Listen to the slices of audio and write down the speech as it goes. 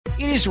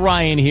It is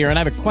Ryan here, and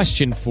I have a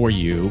question for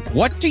you.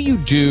 What do you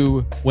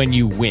do when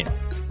you win?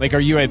 Like, are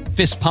you a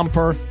fist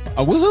pumper,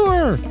 a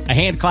woohooer, a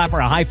hand clapper,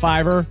 a high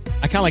fiver?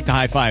 I kind of like the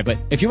high five, but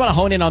if you want to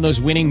hone in on those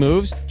winning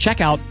moves,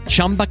 check out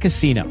Chumba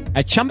Casino.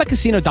 At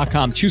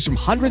ChumbaCasino.com, choose from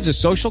hundreds of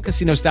social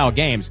casino-style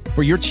games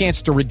for your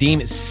chance to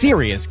redeem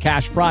serious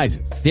cash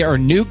prizes. There are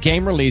new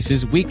game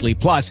releases weekly,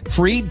 plus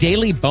free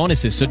daily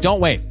bonuses. So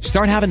don't wait.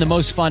 Start having the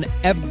most fun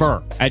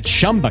ever at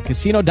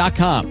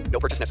ChumbaCasino.com. No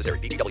purchase necessary.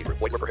 VGW. Void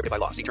where prohibited by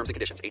law. See terms and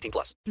conditions. 18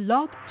 plus.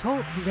 Blog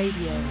Talk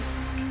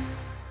Radio.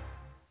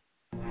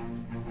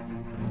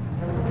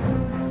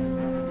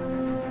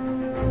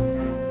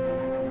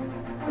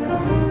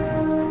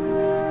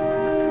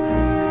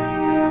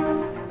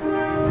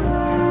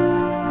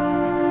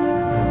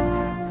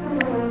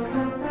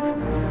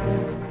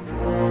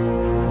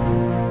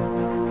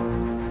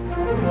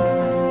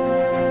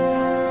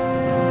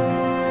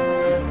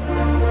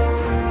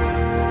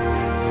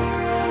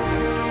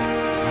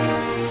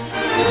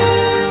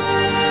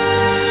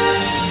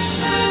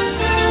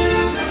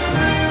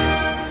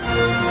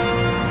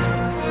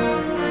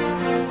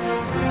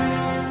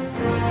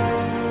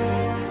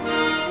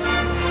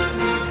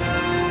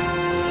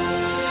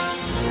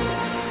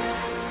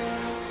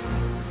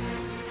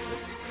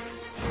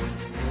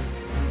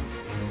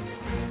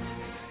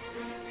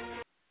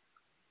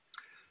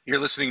 You're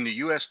listening to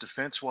U.S.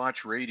 Defense Watch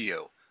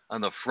Radio on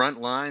the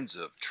front lines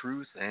of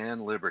truth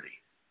and liberty.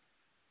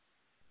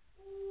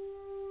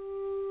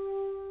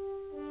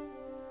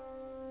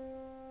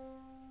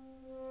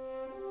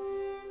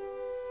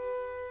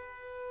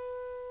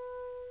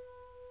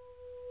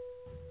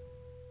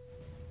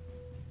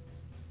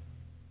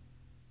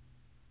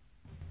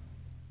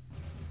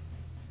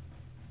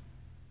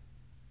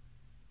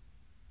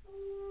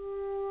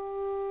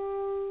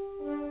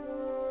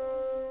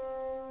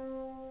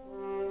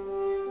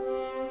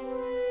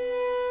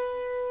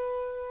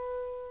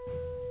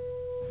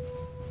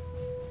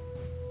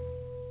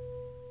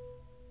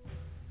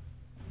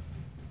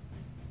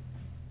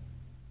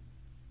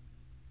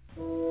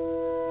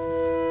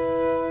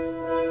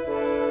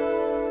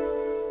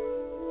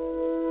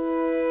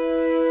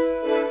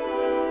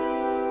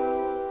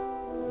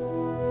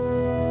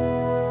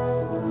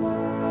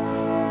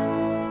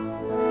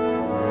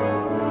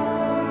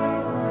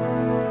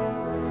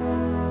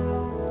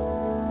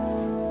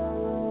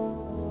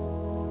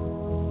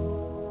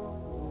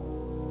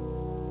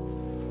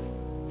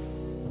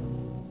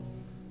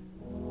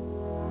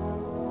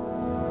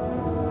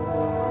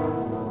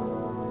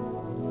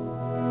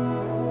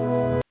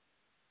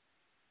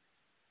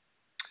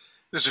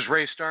 This is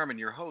Ray Starmann,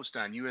 your host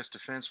on U.S.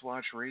 Defense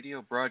Watch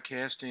Radio,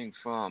 broadcasting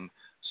from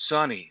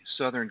sunny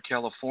Southern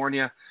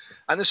California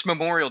on this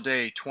Memorial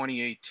Day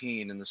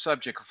 2018. And the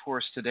subject, of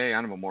course, today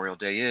on Memorial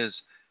Day is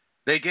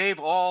They Gave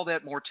All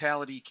That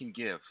Mortality Can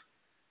Give,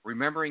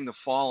 remembering the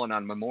fallen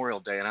on Memorial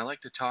Day. And I'd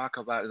like to talk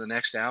about in the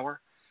next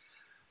hour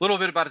a little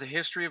bit about the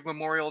history of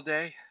Memorial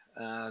Day,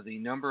 the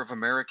number of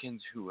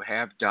Americans who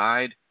have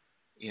died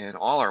in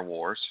all our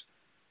wars.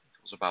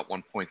 It was about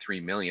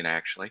 1.3 million,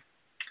 actually.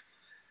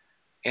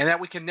 And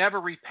that we can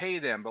never repay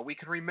them, but we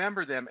can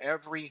remember them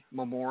every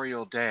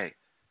Memorial Day.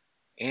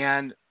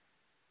 And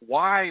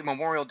why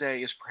Memorial Day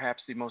is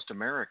perhaps the most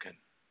American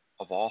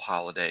of all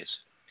holidays,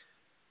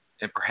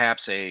 and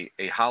perhaps a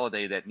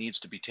holiday that needs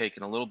to be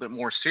taken a little bit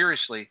more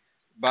seriously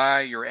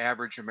by your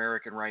average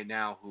American right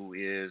now who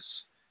is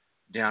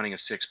downing a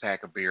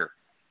six-pack of beer.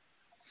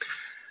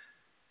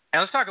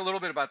 And let's talk a little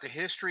bit about the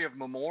history of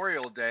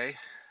Memorial Day.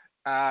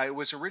 It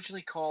was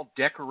originally called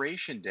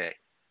Decoration Day,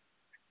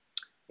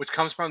 which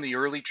comes from the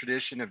early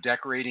tradition of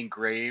decorating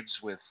graves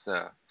with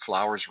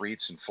flowers,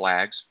 wreaths, and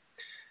flags.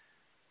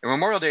 And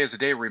Memorial Day is a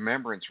day of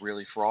remembrance,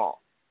 really, for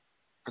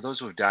those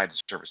who have died in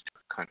service to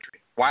our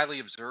country. Widely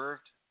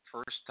observed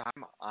first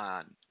time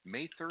on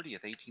May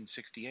 30th,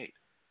 1868,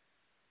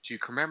 to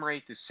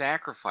commemorate the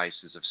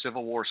sacrifices of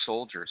Civil War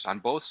soldiers on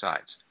both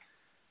sides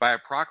by a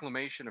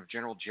proclamation of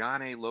General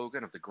John A.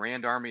 Logan of the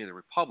Grand Army of the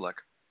Republic,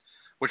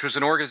 which was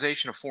an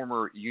organization of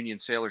former Union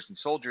sailors and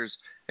soldiers,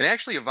 and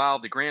actually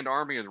evolved the Grand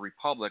Army of the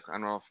Republic. I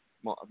don't know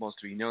if most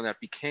of you know that,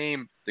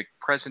 became the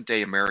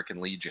present-day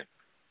American Legion.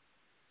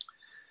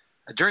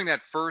 During that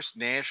first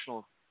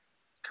national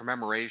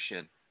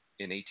commemoration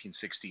in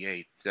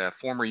 1868,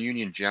 former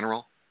Union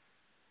General,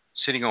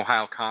 sitting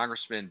Ohio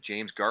Congressman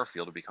James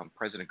Garfield, who became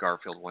President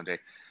Garfield one day,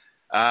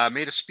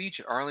 made a speech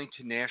at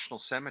Arlington National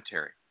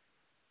Cemetery,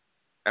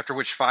 after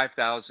which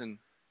 5,000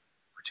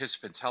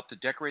 participants helped to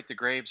decorate the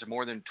graves of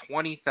more than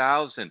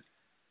 20,000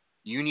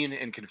 Union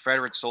and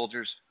Confederate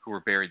soldiers who were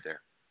buried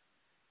there.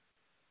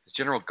 As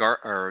General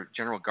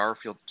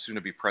Garfield, soon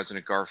to be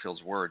President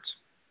Garfield's words,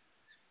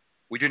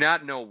 we do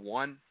not know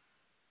one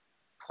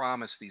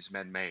promise these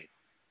men made,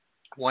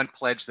 one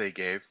pledge they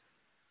gave,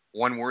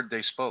 one word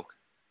they spoke.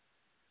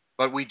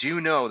 But we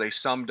do know they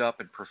summed up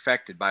and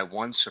perfected by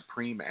one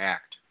supreme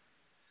act,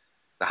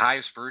 the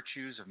highest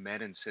virtues of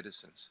men and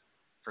citizens.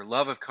 For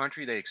love of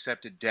country, they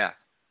accepted death,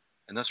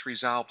 and thus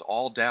resolved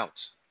all doubts,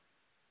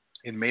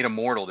 and made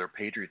immortal their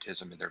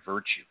patriotism and their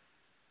virtue.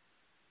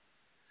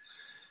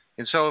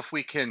 And so if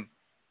we can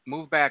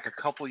move back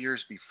a couple years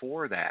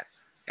before that,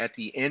 at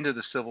the end of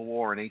the Civil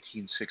War in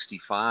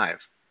 1865,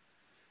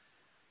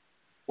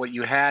 what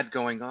you had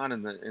going on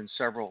in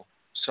several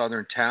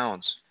southern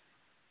towns,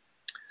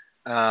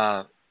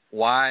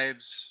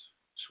 wives,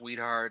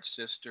 sweethearts,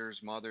 sisters,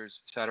 mothers,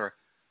 etc.,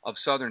 of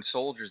Southern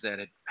soldiers that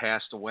had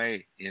passed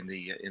away in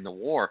the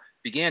war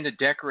began to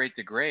decorate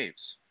the graves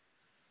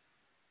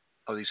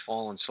of these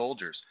fallen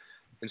soldiers.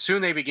 And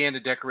soon they began to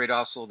decorate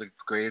also the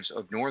graves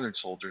of Northern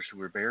soldiers who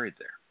were buried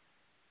there.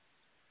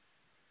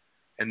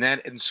 And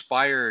that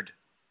inspired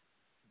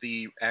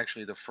the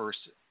first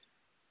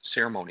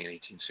ceremony in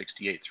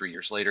 1868, 3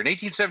 years later. In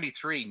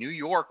 1873, New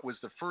York was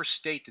the first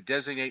state to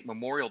designate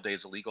Memorial Day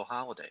as a legal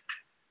holiday.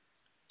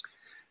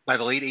 By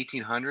the late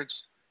 1800s,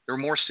 there were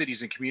more cities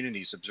and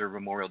communities observed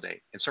Memorial Day,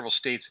 and several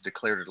states had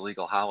declared it a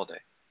legal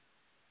holiday.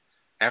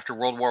 After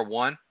World War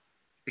I, it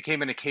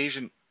became an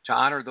occasion to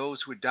honor those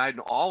who had died in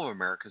all of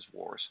America's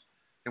wars,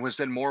 and was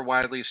then more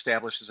widely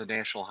established as a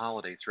national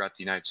holiday throughout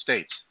the United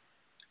States.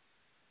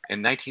 In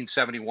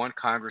 1971,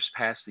 Congress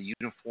passed the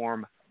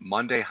Uniform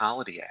Monday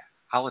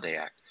Holiday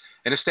Act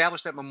and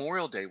established that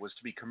Memorial Day was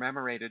to be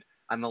commemorated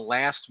on the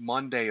last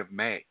Monday of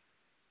May.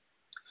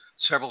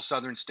 Several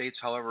southern states,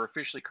 however,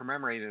 officially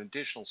commemorated an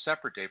additional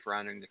separate day for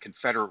honoring the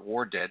Confederate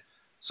war dead,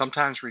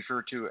 sometimes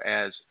referred to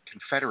as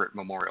Confederate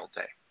Memorial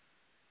Day.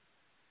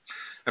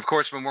 Of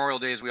course, Memorial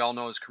Day, as we all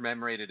know, is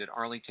commemorated at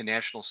Arlington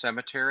National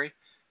Cemetery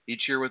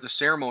each year with a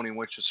ceremony in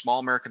which a small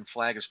American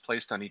flag is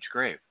placed on each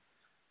grave.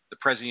 The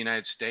President of the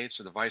United States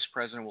or the Vice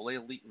President will lay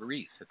a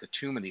wreath at the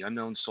tomb of the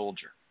unknown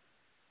soldier.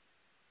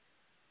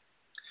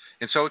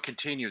 And so it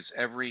continues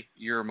every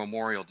year,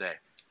 Memorial Day.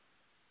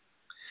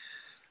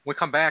 When we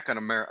come back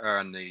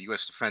on the U.S.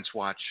 Defense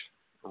Watch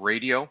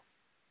radio,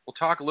 we'll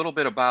talk a little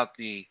bit about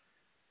the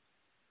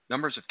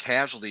numbers of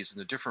casualties in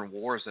the different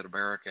wars that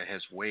America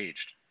has waged,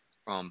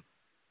 from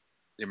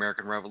the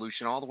American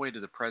Revolution all the way to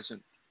the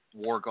present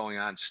war going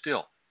on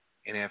still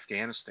in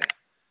Afghanistan.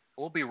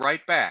 We'll be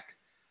right back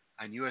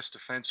on U.S.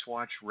 Defense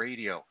Watch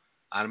radio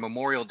on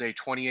Memorial Day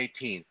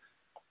 2018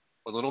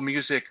 with a little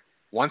music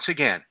once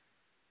again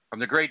from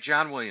the great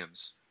John Williams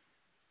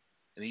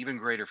and the even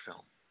greater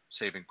film,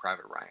 Saving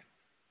Private Ryan.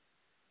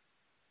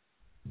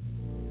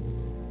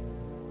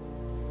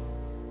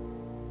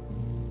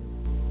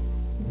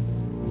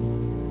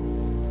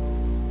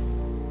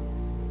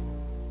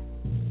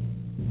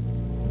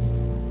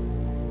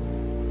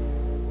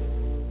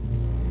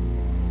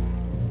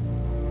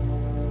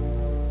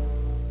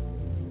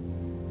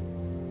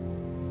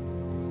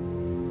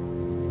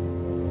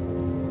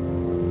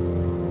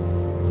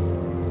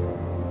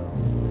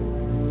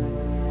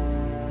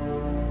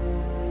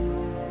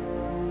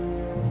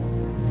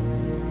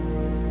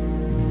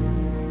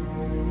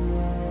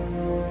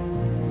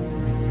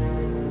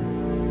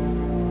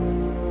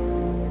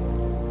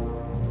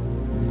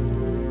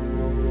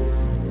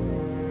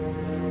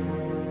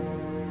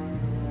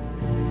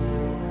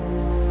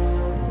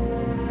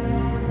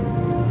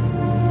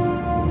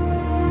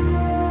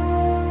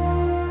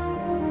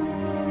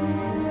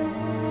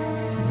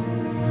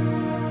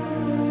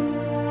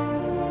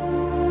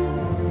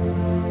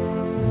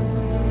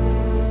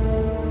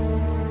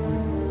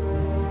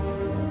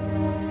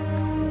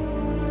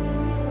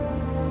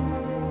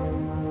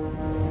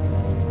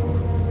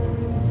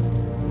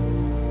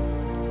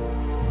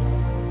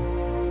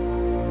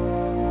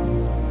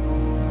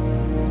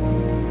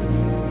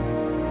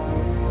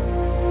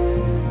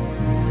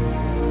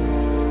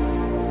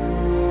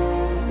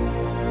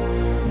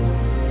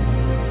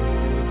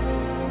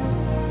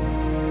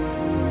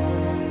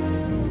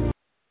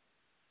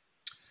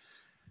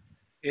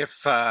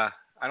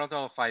 I don't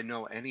know if I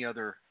know any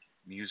other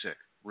music,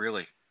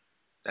 really,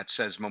 that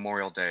says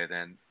Memorial Day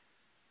than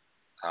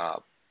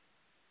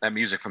that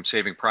music from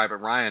Saving Private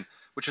Ryan,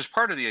 which is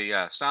part of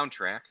the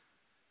soundtrack.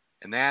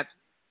 And that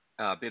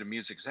bit of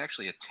music is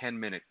actually a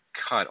 10-minute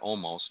cut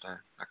almost. I'm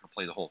not going to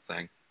play the whole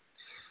thing.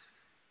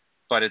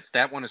 But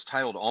that one is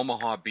titled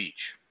Omaha Beach.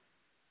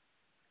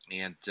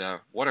 And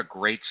what a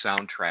great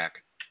soundtrack.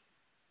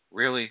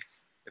 Really,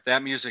 if that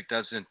music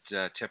doesn't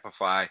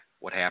typify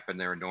what happened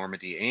there in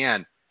Normandy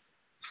and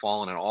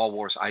fallen in all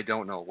wars, I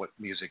don't know what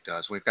music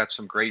does. We've got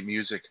some great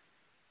music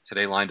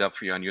today lined up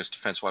for you on U.S.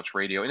 Defense Watch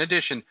Radio, in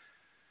addition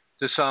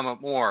to some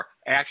more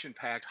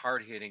action-packed,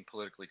 hard-hitting,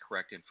 politically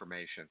correct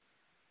information.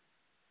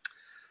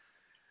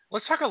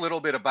 Let's talk a little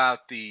bit about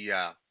the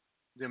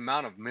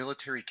amount of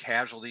military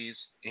casualties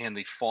and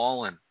the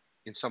fallen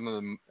in some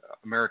of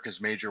America's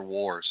major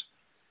wars.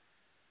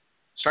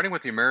 Starting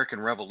with the American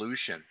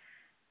Revolution,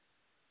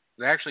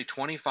 actually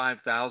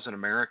 25,000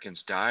 Americans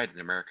died in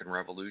the American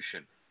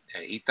Revolution.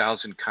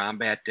 8,000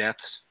 combat deaths,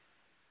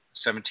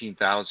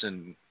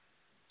 17,000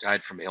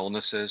 died from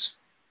illnesses.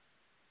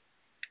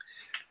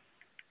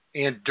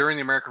 And during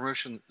the American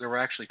Revolution, there were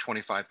actually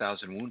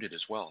 25,000 wounded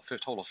as well, a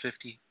total of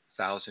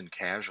 50,000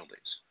 casualties.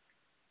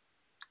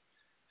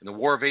 In the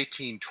War of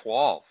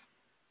 1812,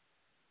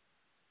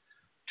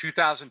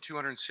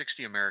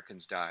 2,260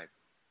 Americans died.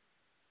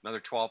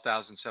 Another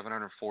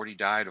 12,740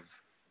 died of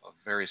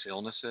various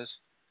illnesses.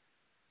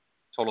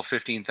 Total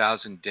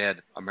 15,000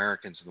 dead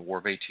Americans in the War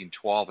of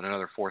 1812 and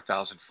another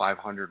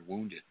 4,500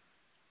 wounded.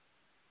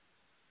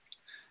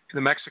 In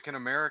the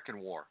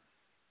Mexican-American War,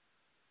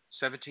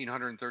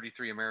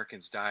 1,733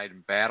 Americans died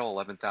in battle,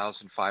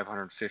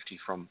 11,550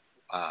 from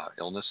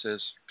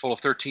illnesses. Total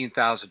of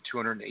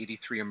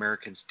 13,283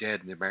 Americans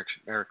dead in the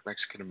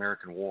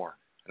Mexican-American War.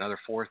 Another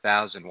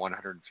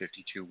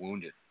 4,152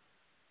 wounded.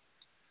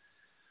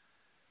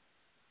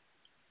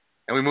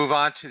 And we move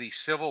on to the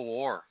Civil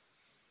War.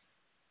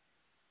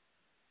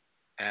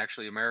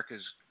 Actually,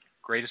 America's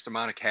greatest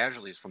amount of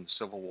casualties from the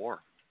Civil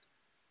War.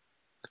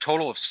 A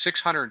total of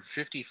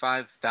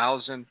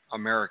 655,000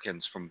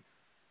 Americans from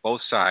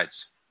both sides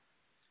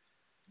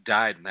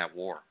died in that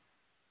war.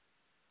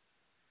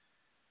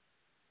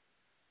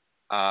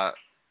 A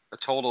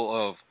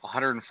total of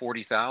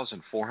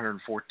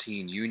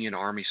 140,414 Union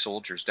Army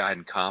soldiers died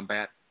in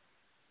combat.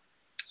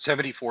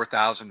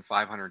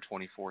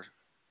 74,524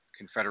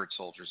 Confederate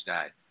soldiers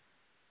died.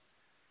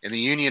 In the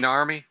Union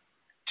Army,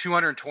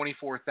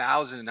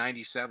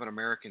 224,097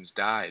 Americans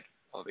died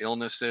of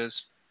illnesses.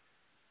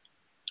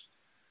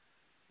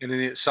 In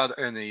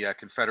the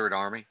Confederate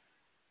Army,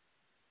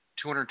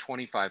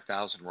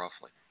 225,000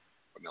 roughly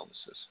from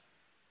illnesses.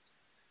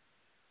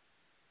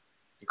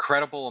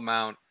 Incredible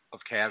amount of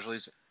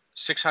casualties,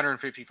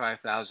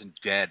 655,000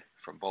 dead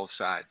from both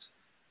sides,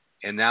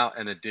 and now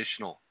an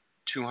additional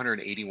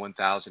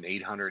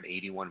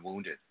 281,881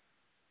 wounded.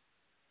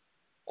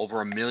 Over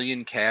 1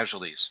 million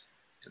casualties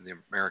in the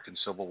American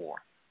Civil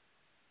War,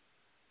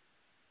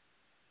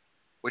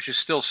 which is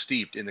still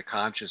steeped in the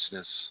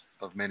consciousness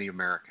of many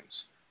Americans.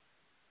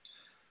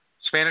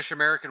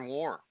 Spanish-American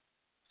War,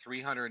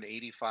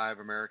 385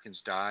 Americans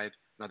died,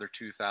 another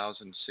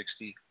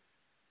 2,060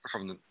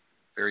 from the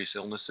various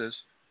illnesses,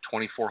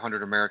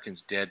 2,400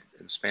 Americans dead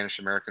in the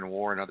Spanish-American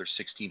War, another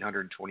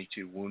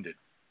 1,622 wounded.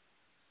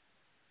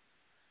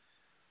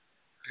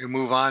 We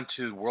move on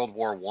to World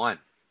War I.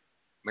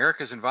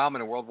 America's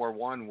involvement in World War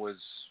I was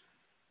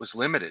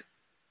limited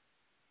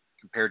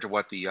compared to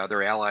what the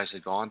other allies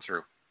had gone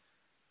through.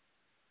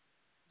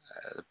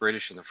 The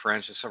British and the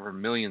French, there suffered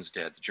millions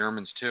dead. The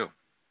Germans too. The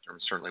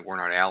Germans certainly were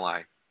not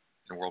ally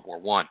in World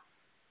War I.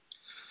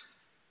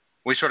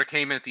 We sort of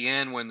came in at the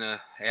end when the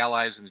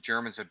Allies and the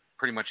Germans had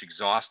pretty much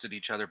exhausted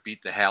each other,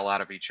 beat the hell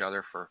out of each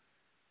other for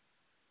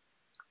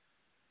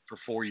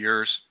 4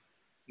 years,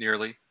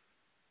 nearly.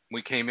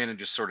 We came in and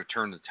just sort of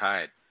turned the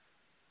tide.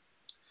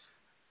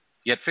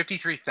 Yet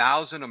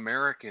 53,000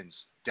 Americans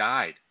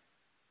died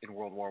in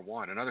World War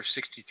I, another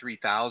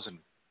 63,000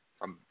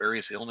 from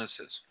various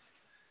illnesses.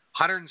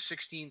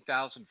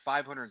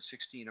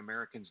 116,516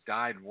 Americans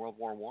died in World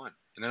War I,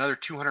 and another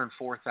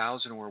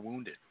 204,000 were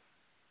wounded.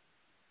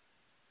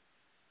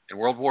 In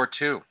World War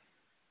II,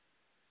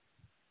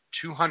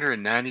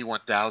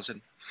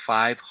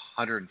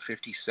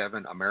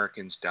 291,557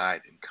 Americans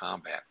died in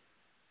combat.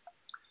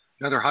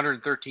 Another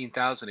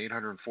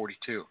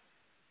 113,842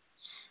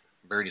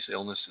 various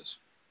illnesses.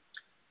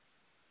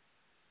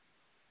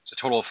 It's a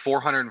total of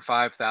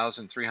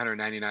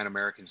 405,399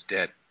 Americans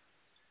dead.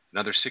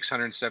 Another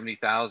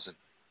 670,000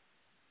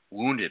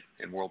 wounded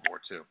in World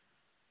War II.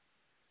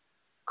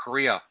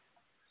 Korea.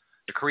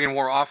 The Korean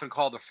War, often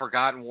called the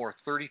Forgotten War,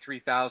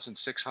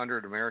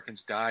 33,600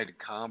 Americans died in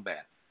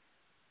combat.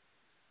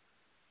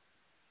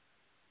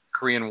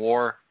 Korean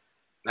War,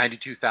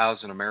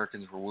 92,000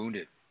 Americans were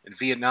wounded. In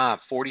Vietnam,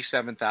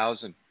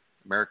 47,000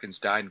 Americans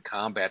died in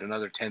combat.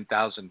 Another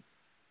 10,000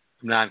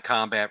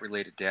 non-combat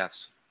related deaths.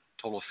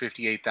 A total of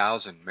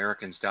 58,000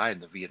 Americans died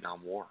in the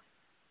Vietnam War.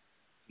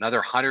 Another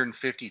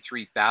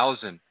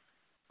 153,000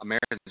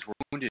 Americans were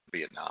wounded in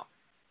Vietnam.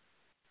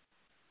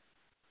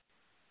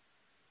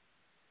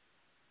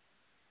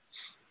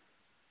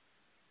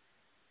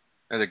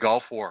 In the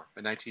Gulf War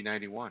in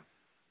 1991,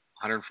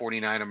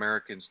 149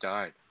 Americans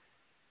died.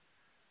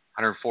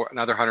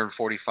 Another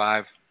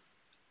 145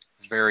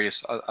 various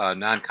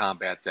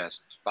non-combat deaths.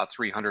 About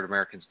 300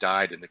 Americans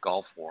died in the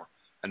Gulf War.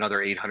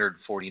 Another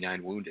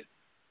 849 wounded.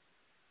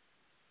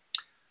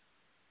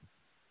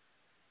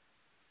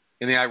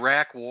 In the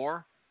Iraq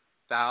War,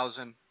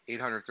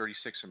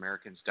 1,836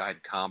 Americans died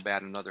in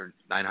combat. Another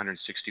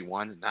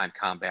 961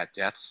 non-combat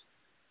deaths.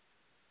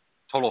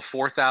 Total of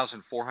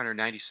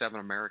 4,497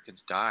 Americans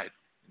died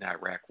in the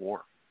Iraq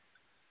War.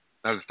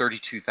 Another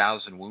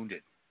 32,000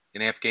 wounded.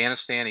 In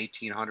Afghanistan,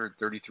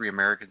 1,833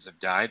 Americans have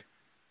died.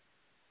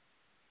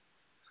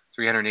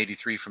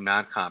 383 from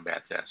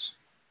non-combat deaths.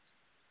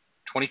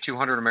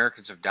 2,200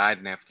 Americans have died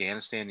in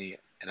Afghanistan,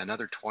 and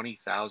another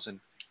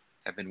 20,000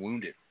 have been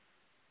wounded.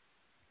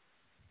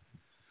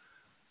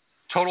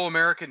 Total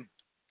American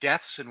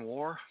deaths in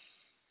war,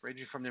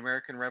 ranging from the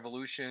American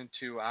Revolution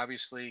to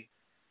obviously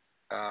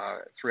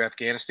through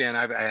Afghanistan.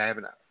 I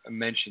haven't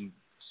mentioned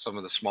some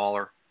of the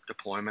smaller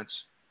deployments.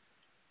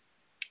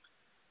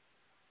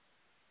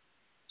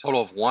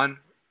 Total of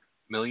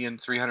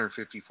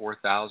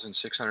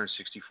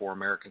 1,354,664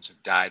 Americans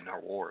have died in our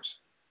wars.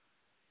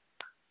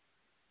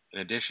 In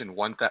addition,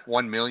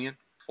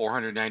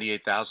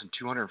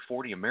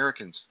 1,498,240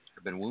 Americans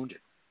have been wounded.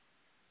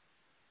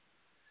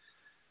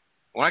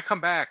 When I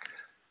come back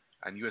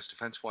on U.S.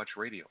 Defense Watch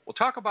Radio, we'll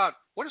talk about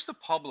what does the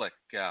public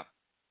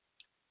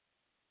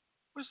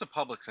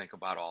think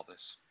about all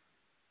this,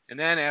 and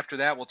then after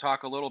that, we'll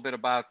talk a little bit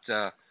about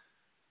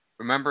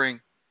remembering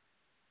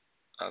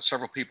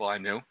several people I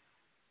knew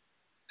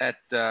that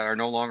are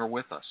no longer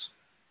with us,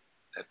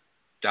 that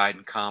died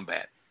in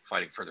combat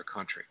fighting for their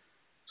country.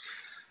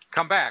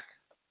 Come back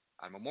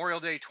on Memorial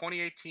Day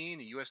 2018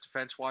 at U.S.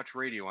 Defense Watch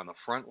Radio on the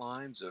front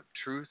lines of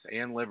truth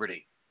and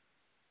liberty.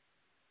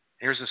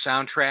 Here's a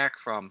soundtrack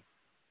from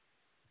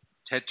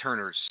Ted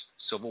Turner's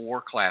Civil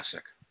War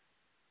classic,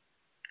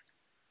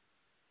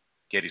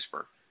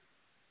 Gettysburg.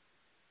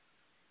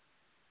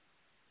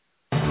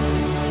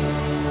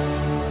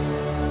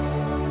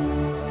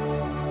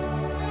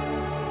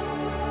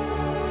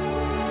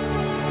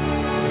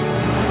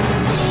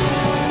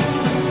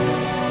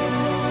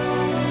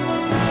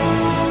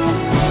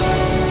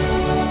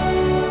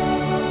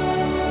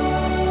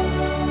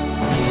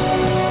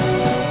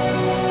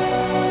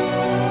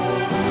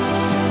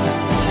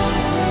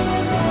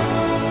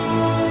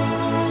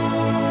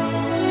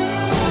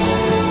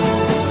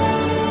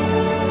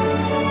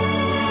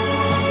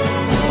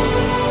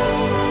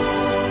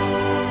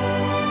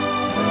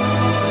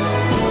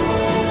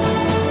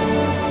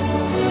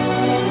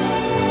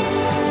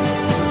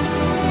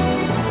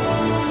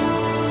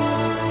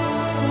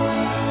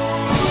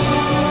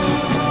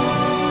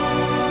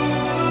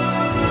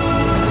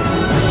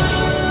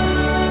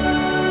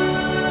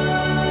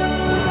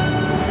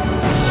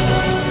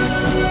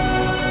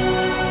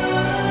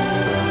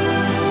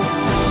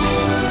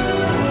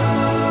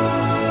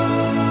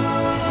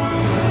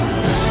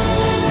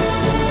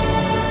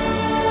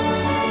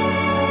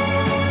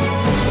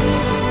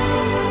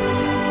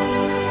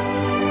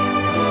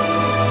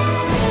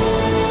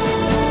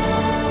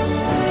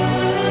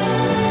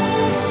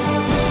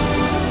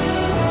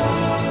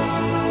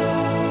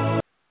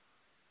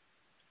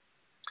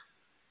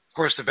 Of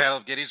course, the Battle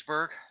of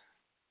Gettysburg,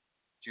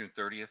 June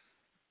 30th,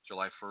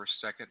 July 1st,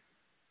 2nd,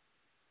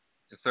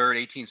 the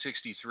 3rd,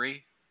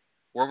 1863,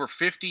 where over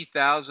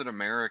 50,000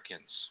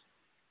 Americans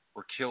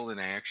were killed in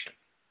action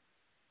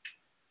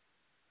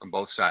on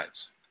both sides.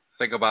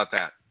 Think about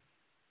that.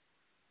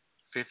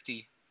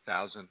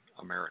 50,000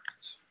 Americans.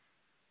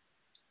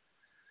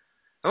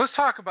 Now let's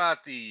talk about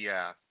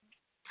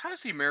how does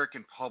the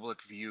American public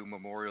view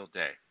Memorial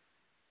Day?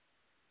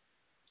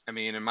 I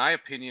mean, in my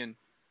opinion,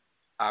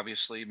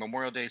 obviously,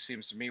 Memorial Day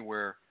seems to me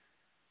where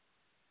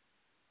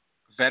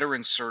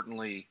veterans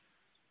certainly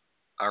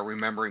are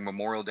remembering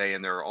Memorial Day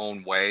in their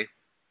own way,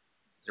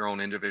 their own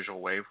individual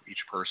way for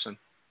each person.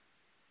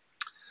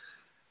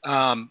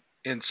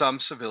 And some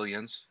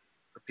civilians,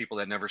 or people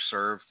that never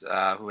served,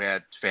 who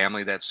had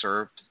family that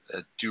served,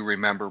 do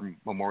remember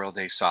Memorial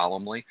Day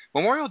solemnly.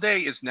 Memorial Day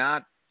is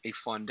not a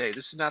fun day.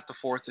 This is not the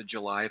 4th of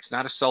July. It's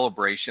not a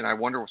celebration. I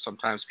wonder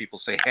sometimes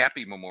people say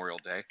Happy Memorial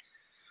Day.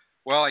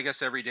 Well, I guess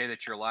every day that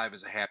you're alive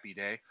is a happy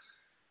day,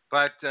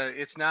 but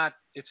it's not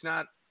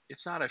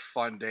a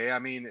fun day. I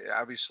mean,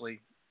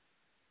 obviously,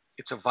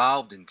 it's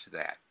evolved into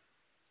that.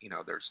 You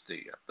know, there's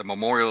the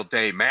Memorial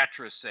Day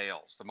mattress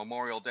sales, the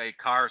Memorial Day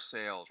car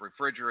sales,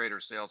 refrigerator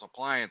sales,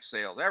 appliance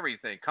sales,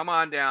 everything. Come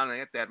on down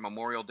and get that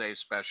Memorial Day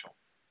special.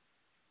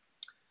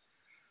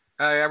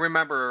 I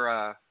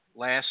remember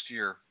last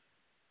year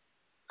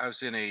I was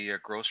in a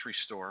grocery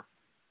store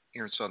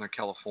here in Southern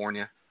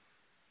California,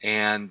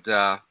 and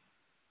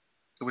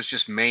it was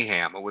just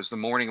mayhem. It was the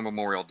morning of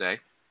Memorial Day.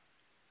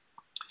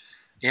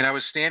 And I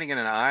was standing in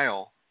an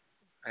aisle.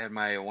 I had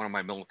one of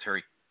my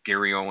military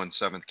Gary Owen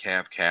 7th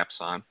Cav caps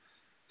on.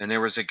 And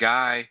there was a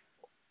guy,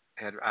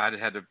 I'd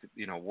had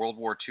a World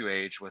War II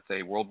age with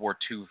a World War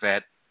II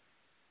vet,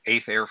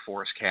 8th Air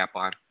Force cap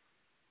on.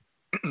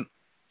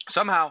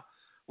 Somehow,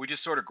 we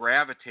just sort of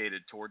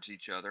gravitated towards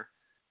each other.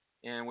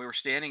 And we were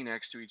standing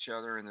next to each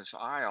other in this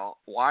aisle,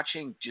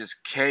 watching just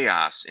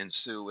chaos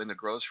ensue in the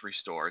grocery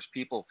stores.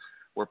 People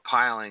were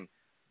piling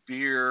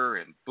beer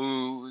and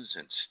booze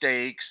and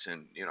steaks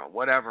and,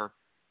 whatever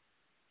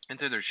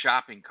into their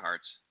shopping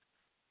carts,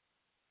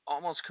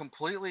 almost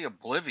completely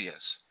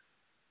oblivious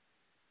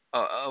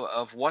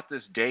of what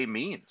this day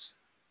means.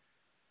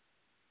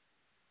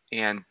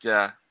 And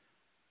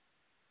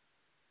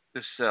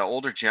this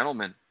older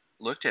gentleman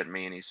looked at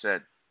me and he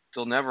said,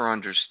 "They'll never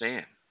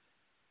understand.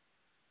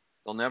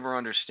 They'll never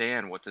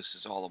understand what this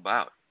is all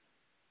about."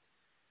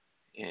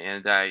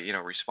 And I,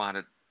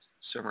 responded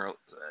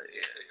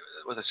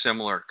with a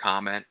similar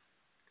comment.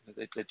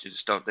 They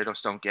just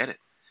don't get it.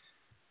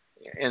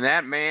 And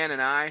that man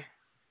and I,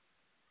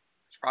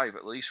 he's probably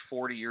at least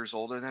 40 years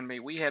older than me,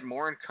 we had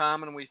more in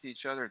common with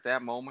each other at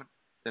that moment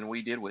than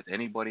we did with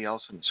anybody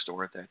else in the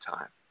store at that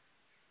time.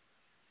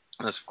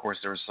 Unless, of course,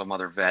 there was some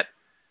other vet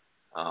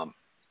on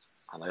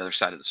the other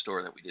side of the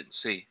store that we didn't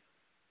see.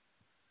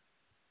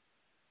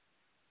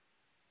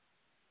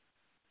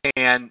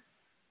 And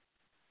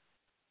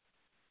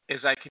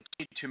as I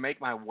continued to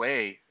make my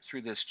way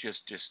through this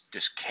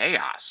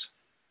chaos,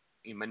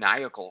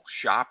 maniacal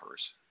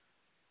shoppers,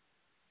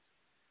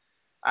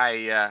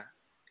 I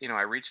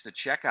reached the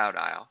checkout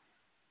aisle,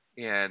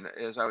 And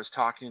as I was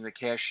talking to the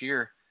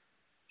cashier,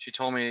 she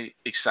told me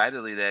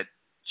excitedly that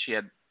she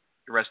had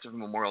the rest of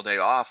Memorial Day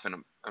off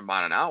in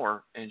about an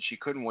hour, and she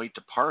couldn't wait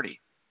to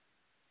party.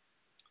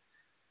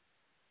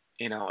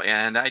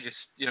 And I just,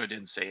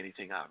 didn't say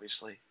anything,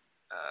 obviously.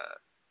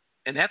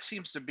 And that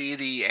seems to be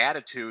the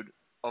attitude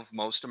of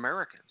most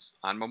Americans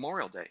on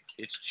Memorial Day.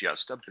 It's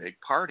just a big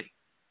party.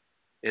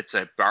 It's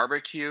a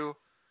barbecue.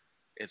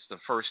 It's the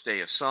first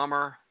day of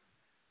summer.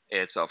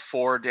 It's a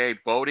 4-day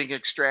boating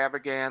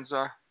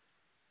extravaganza.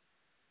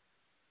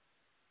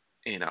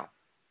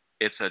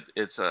 It's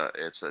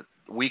a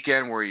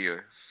weekend where you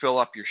fill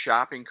up your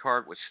shopping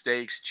cart with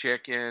steaks,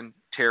 chicken,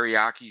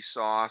 teriyaki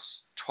sauce,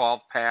 12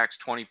 packs,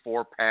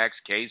 24 packs,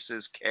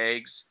 cases,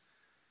 kegs.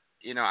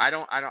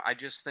 I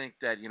just think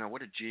that,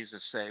 what did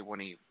Jesus say when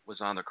he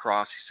was on the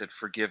cross? He said,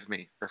 "Forgive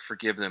me, or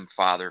forgive them,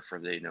 Father, for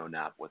they know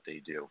not what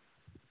they do."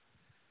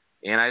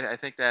 And I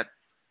think that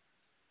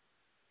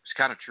it's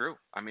kind of true.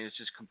 I mean, it's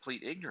just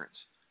complete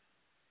ignorance.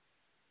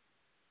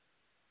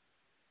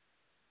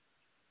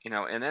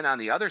 And then on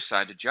the other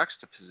side, the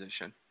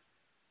juxtaposition,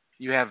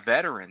 you have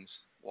veterans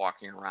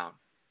walking around,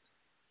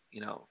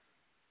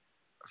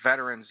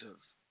 veterans of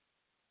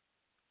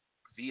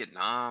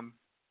Vietnam,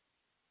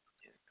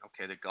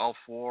 the Gulf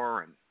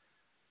War and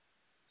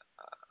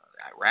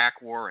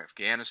Iraq War,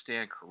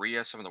 Afghanistan,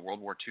 Korea, some of the World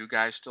War II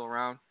guys still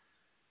around.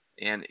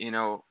 And,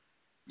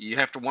 you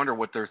have to wonder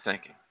what they're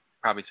thinking.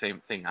 Probably the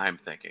same thing I'm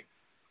thinking.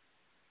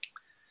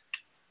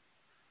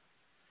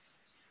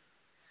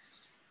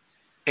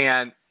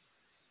 And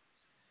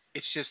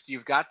it's just,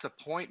 you've got the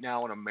point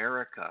now in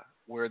America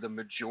where the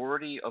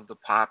majority of the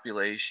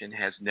population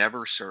has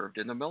never served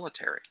in the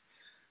military.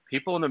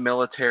 People in the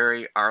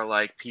military are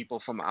like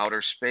people from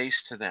outer space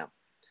to them.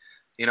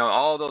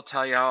 They'll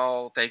tell you,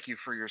 "Oh, thank you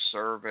for your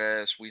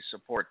service. We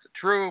support the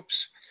troops."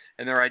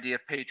 And their idea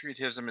of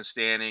patriotism is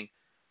standing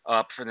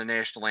up for the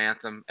national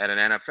anthem at an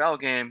NFL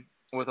game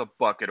with a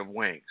bucket of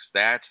wings.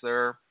 That's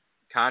their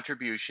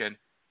contribution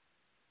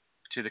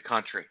to the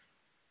country.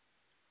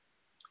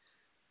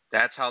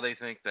 That's how they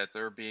think that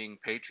they're being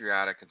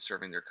patriotic and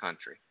serving their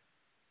country.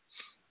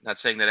 Not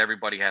saying that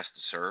everybody has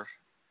to serve.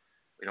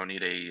 We don't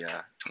need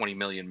a 20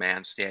 million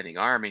man standing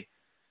army.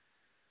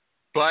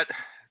 But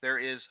there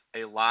is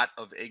a lot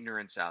of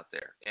ignorance out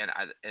there. And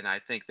I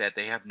think that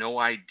they have no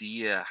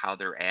idea how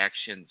their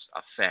actions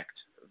affect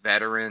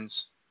veterans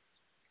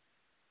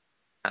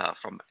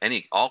from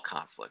all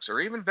conflicts, or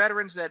even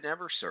veterans that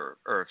never served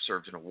or have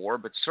served in a war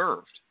but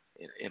served.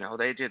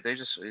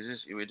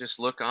 We just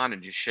look on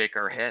and just shake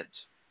our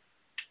heads.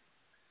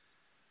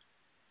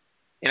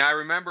 And I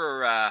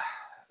remember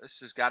this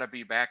has got to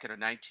be back in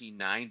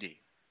 1990.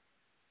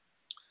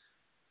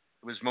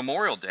 It was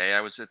Memorial Day.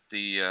 I was at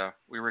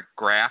we were at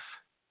Graf.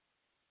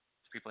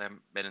 People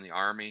haven't been in the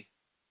Army.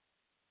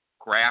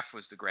 Graf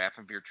was the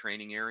Grafenwehr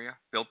training area,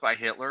 built by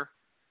Hitler,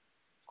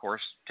 of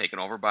course, taken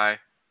over by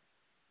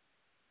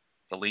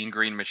the Lean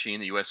Green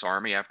Machine, the U.S.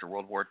 Army after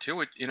World War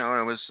II. It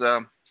was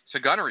it's a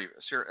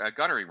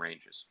gunnery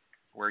ranges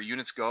where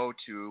units go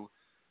to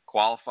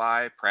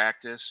qualify,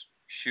 practice,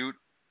 shoot,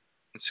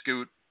 and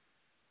scoot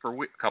for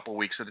a couple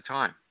weeks at a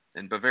time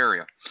in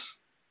Bavaria.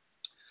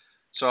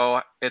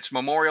 So it's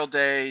Memorial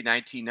Day,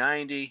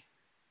 1990.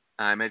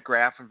 I'm at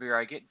Grafenwehr.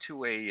 I get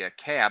into a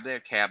cab. They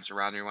have cabs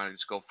around there. I want to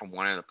just go from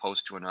one end of the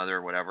post to another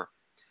or whatever.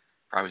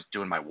 Probably was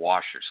doing my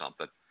wash or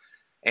something.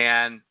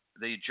 And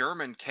the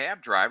German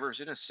cab driver is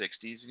in his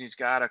 60s, and he's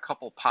got a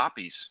couple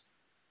poppies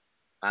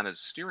on his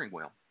steering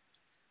wheel.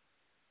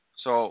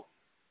 So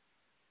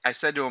I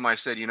said to him,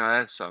 that's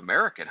an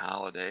American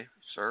holiday,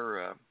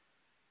 sir.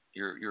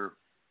 You're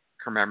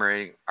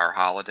commemorating our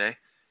holiday.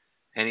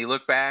 And he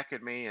looked back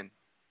at me and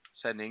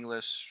said in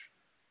English,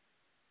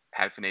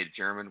 hyphenated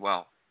German,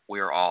 "Well,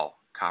 we are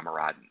all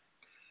Kameraden."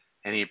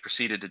 And he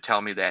proceeded to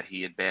tell me that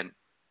he had been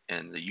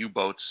in the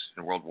U-boats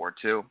in World War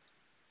II.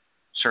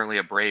 Certainly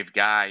a brave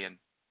guy and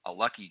a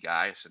lucky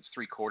guy, since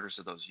 3/4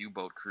 of those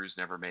U-boat crews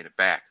never made it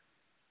back.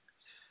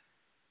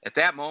 At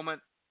that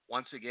moment,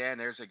 once again,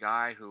 there's a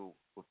guy who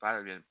would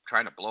probably been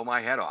trying to blow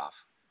my head off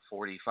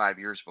 45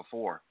 years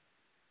before.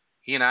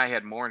 He and I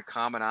had more in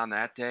common on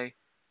that day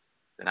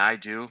than I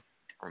do,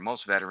 or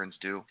most veterans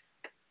do,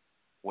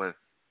 with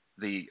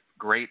the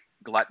great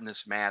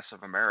gluttonous mass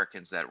of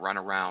Americans that run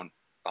around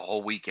the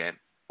whole weekend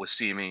with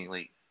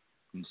seemingly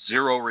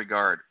zero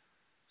regard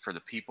for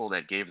the people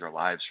that gave their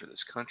lives for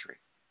this country.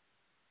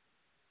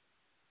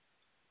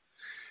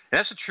 And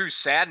that's the true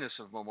sadness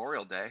of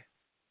Memorial Day,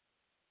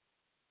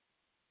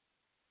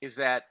 is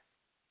that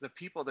the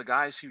people, the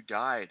guys who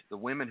died, the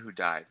women who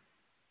died,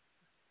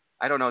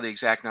 I don't know the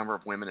exact number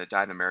of women that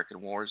died in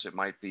American wars. It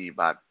might be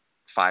about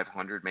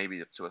 500,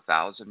 maybe up to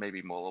 1,000,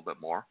 maybe more, a little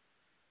bit more.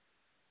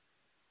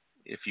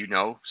 If you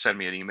know, send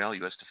me an email,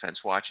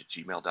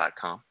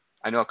 usdefensewatch@gmail.com.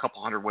 I know a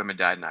couple hundred women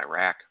died in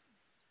Iraq.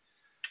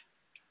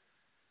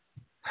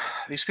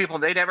 These people,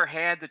 they never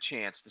had the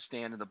chance to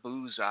stand in the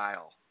booze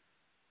aisle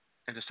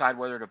and decide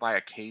whether to buy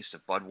a case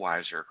of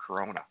Budweiser or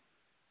Corona.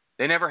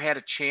 They never had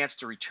a chance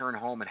to return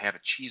home and have a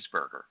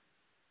cheeseburger.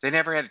 They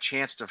never had a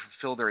chance to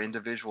fulfill their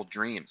individual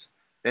dreams.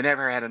 They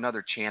never had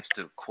another chance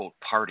to, quote,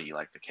 party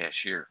like the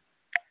cashier.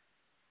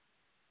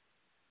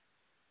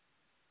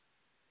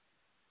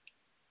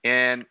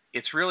 And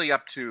it's really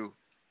up to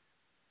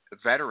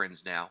veterans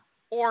now,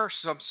 or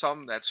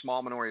some that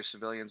small minority of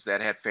civilians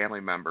that had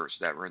family members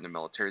that were in the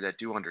military that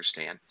do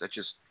understand, that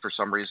just for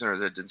some reason or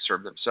that didn't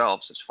serve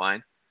themselves, it's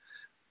fine,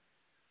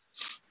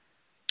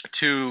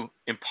 to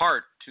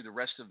impart to the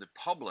rest of the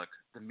public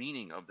the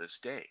meaning of this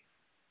day.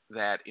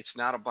 That it's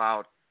not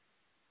about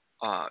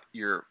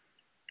your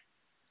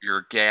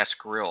gas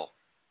grill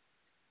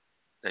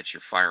that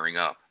you're firing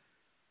up.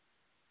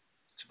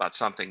 It's about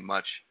something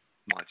much,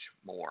 much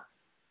more.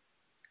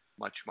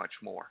 Much, much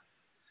more.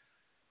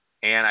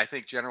 And I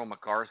think General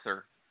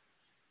MacArthur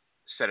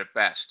said it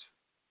best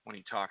when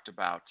he talked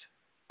about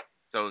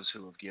those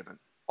who have given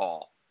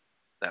all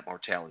that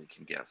mortality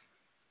can give.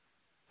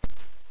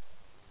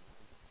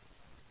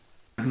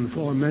 And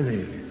for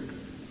many,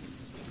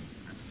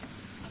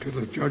 to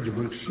the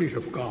judgment seat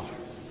of God.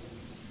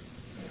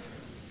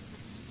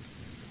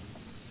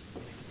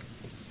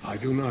 I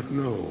do not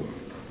know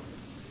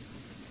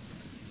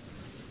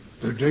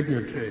the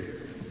dignity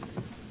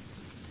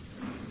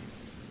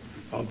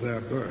of their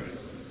birth,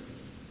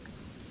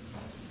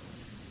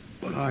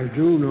 but I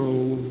do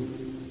know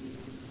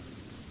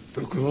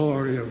the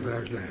glory of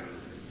their death.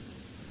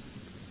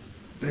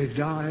 They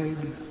died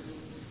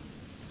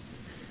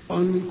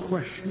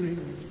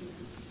unquestioning,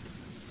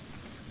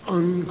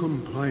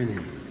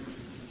 uncomplaining,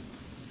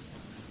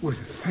 with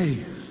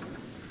faith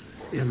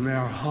in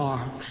their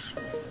hearts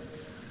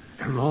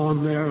and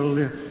on their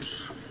lips,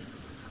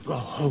 the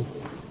hope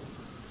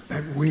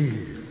that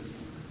we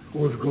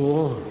would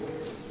go on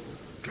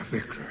to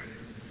victory.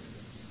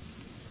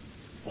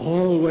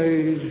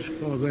 Always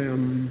for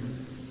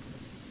them,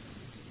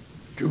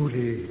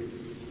 duty,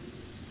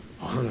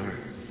 honor,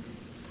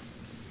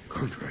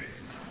 country.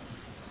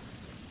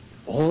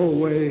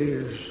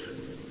 Always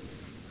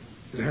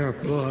their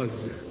blood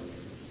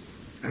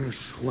and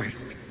sweat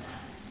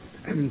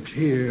and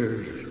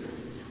tears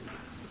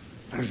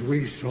as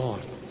we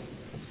sought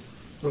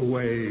the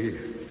way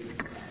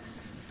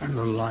and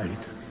the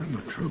light and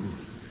the truth.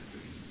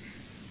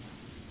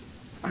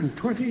 And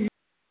 20 years.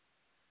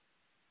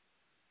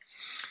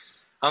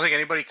 I don't think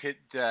anybody could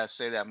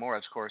say that more,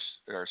 of course,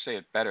 or say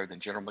it better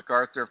than General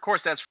MacArthur. Of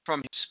course, that's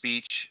from his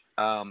speech,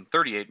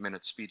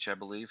 38-minute speech, I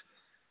believe,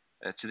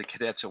 to the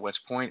cadets at West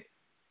Point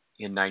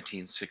in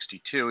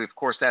 1962. Of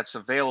course, that's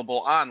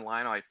available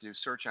online. All you have to do is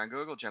search on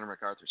Google, General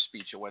MacArthur's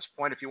speech at West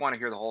Point. If you want to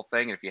hear the whole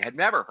thing, and if you had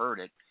never heard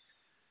it,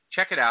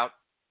 check it out.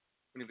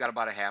 We've got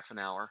about a half an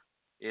hour.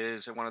 It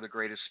is one of the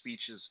greatest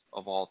speeches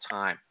of all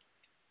time.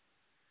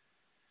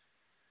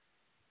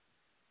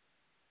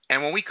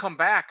 And when we come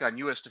back on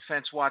U.S.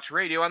 Defense Watch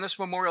Radio, on this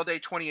Memorial Day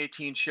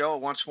 2018 show, a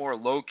once more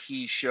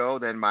low-key show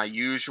than my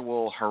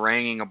usual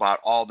haranguing about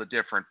all the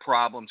different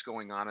problems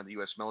going on in the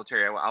U.S.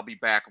 military. I'll be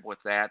back with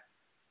that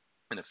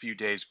in a few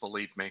days,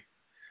 believe me.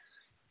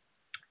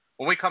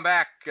 When we come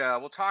back,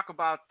 we'll talk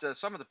about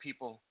some of the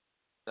people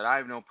that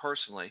I know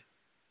personally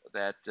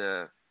that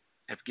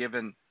have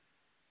given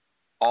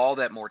all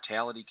that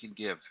mortality can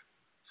give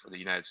for the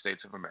United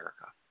States of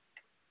America.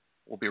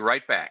 We'll be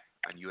right back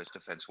on U.S.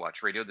 Defense Watch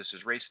Radio. This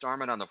is Ray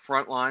Starmann on the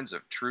front lines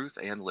of truth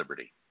and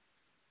liberty.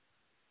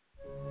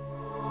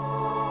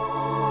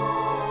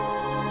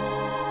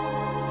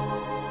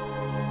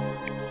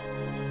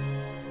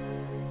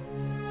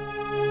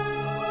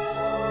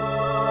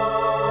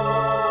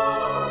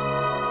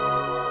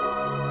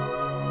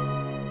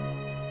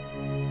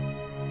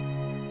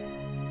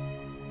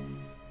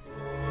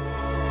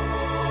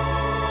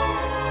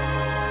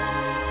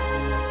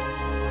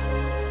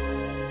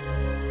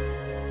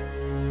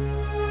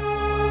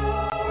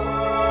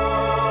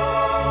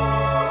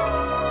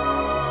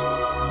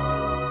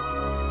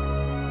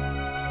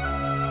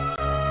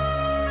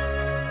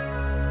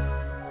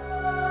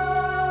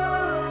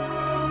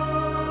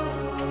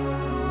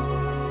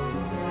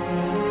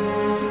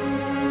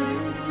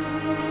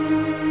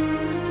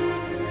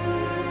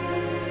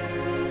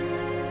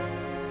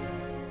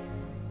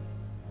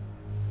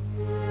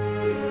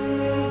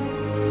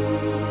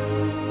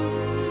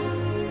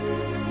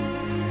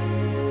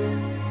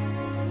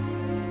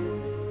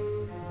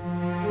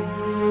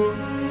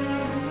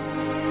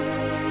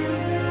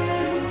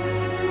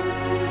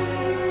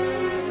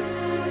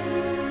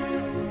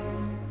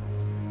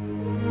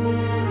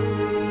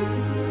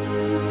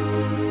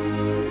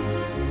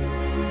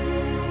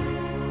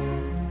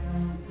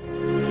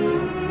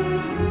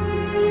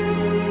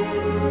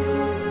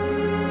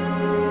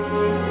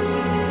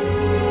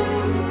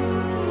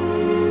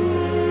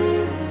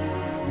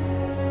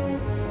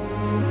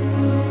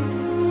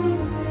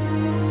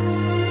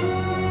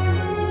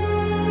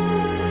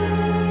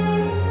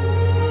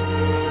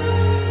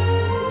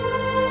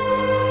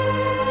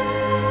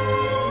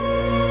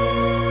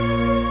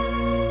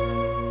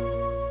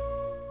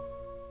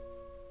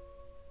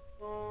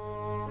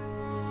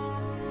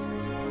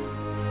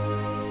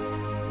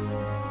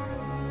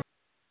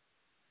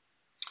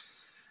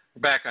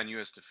 Back on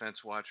U.S. Defense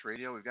Watch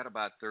Radio, we've got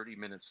about 30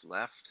 minutes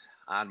left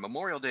on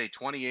Memorial Day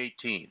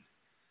 2018.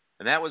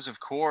 And that was, of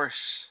course,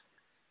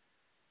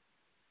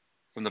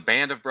 from the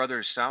Band of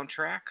Brothers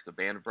soundtrack. The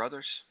Band of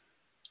Brothers,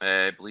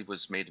 I believe,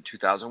 was made in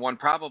 2001.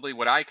 Probably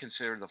what I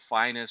consider the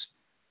finest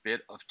bit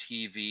of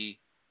TV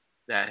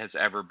that has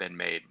ever been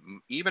made.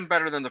 Even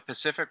better than the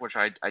Pacific, which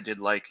I did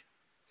like.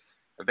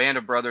 The Band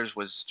of Brothers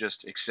was just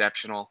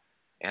exceptional.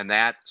 And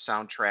that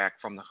soundtrack,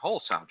 from the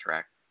whole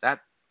soundtrack, that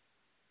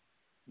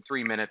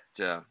 3-minute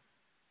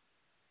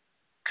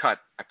cut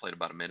I played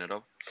about a minute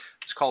of.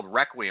 It's called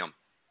Requiem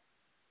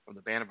from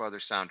the Band of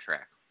Brothers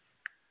soundtrack.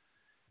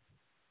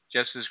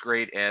 Just as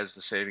great as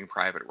the Saving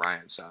Private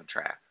Ryan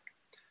soundtrack.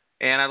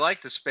 And I'd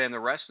like to spend the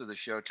rest of the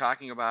show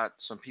talking about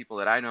some people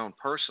that I know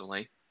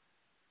personally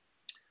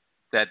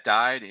that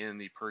died in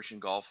the Persian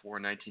Gulf War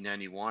in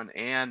 1991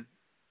 and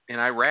in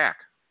Iraq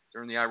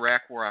during the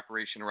Iraq War,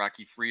 Operation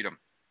Iraqi Freedom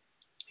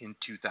in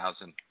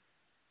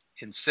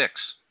 2006.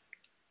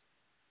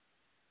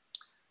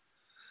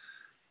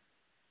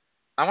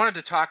 I wanted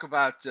to talk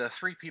about 3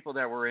 people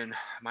that were in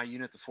my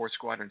unit, the 4th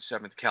Squadron,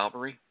 7th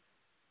Cavalry.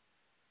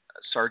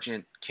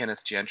 Sergeant Kenneth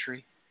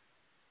Gentry,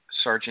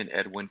 Sergeant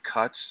Edwin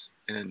Cutts,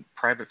 and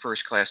Private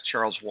First Class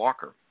Charles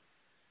Walker,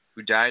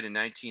 who died in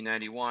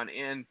 1991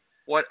 in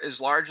what has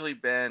largely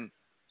been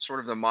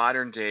sort of the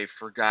modern-day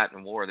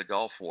forgotten war, the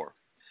Gulf War.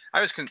 I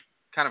always kind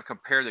of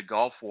compare the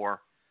Gulf War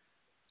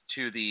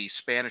to the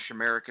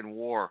Spanish-American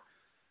War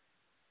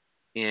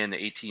in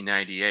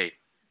 1898.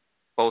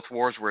 Both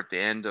wars were at the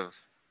end of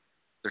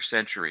their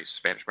centuries.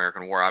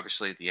 Spanish-American War,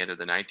 obviously, at the end of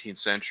the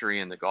 19th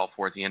century, and the Gulf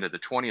War at the end of the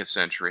 20th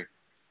century,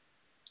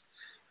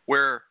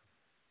 where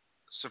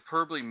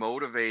superbly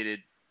motivated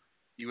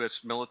U.S.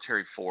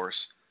 military force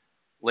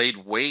laid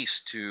waste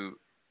to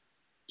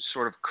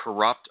sort of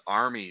corrupt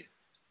army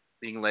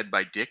being led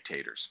by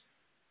dictators.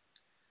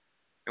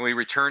 And we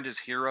returned as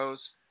heroes.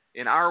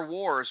 In our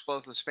wars,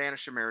 both the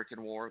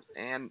Spanish-American War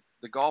and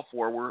the Gulf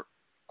War were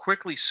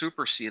quickly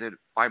superseded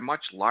by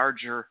much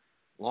larger,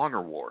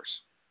 longer wars.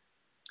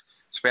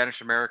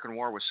 Spanish-American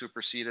War was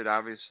superseded,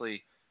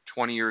 obviously,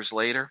 20 years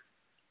later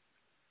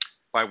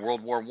by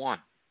World War I.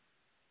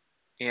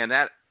 And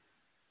that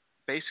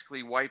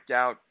basically wiped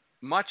out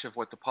much of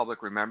what the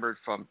public remembered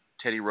from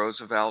Teddy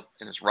Roosevelt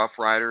and his Rough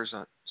Riders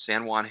on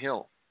San Juan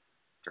Hill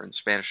during the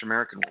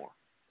Spanish-American War.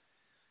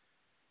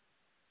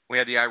 We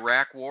had the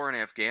Iraq War and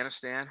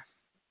Afghanistan.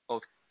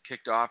 Both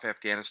kicked off.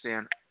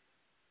 Afghanistan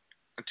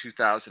in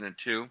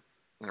 2002,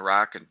 and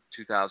Iraq in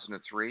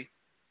 2003.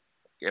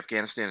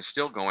 Afghanistan is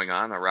still going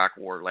on. The Iraq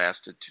War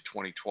lasted to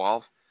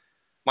 2012.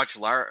 Much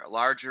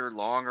larger,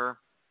 longer,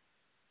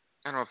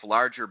 I don't know if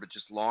larger, but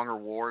just longer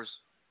wars,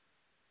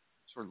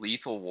 sort of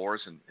lethal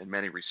wars in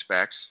many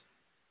respects.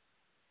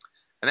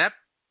 And that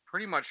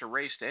pretty much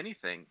erased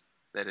anything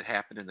that had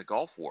happened in the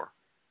Gulf War,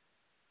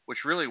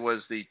 which really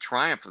was the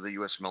triumph of the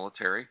U.S.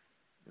 military,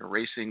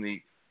 erasing the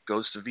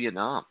ghosts of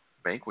Vietnam,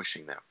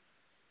 vanquishing them,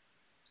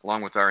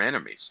 along with our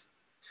enemies.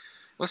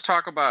 Let's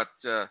talk about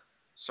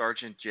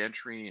Sergeant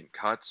Gentry and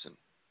Cutts and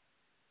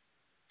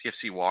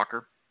PFC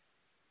Walker.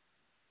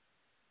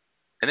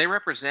 And they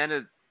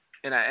represented,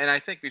 and I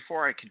think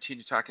before I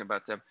continue talking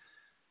about them,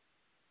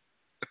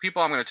 the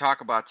people I'm going to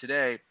talk about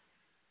today, of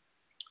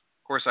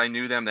course I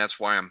knew them, that's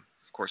why I'm,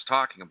 of course,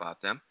 talking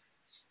about them.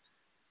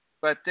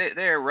 But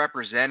they are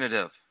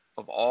representative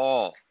of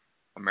all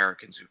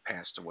Americans who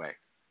passed away,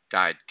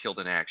 died, killed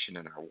in action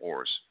in our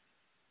wars.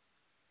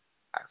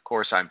 Of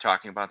course, I'm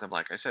talking about them,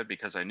 like I said,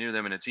 because I knew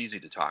them, and it's easy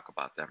to talk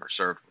about them or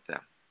served with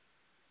them.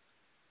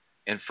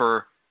 And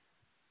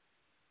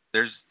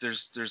there's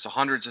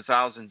hundreds of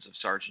thousands of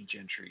Sergeant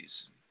Gentrys,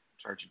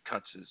 Sergeant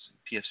Cuttses, and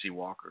PFC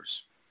Walkers,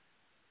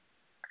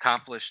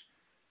 accomplished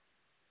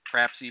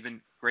perhaps even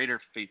greater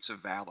feats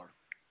of valor,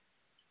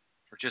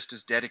 or just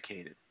as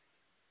dedicated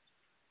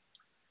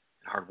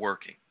and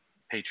hardworking,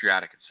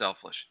 patriotic, and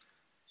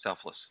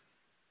selfless.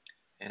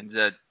 And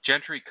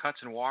Gentry,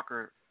 Cutts, and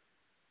Walker,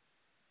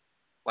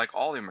 like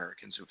all the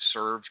Americans who have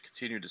served,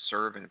 continue to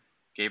serve, and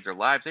gave their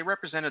lives, they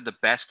represented the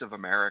best of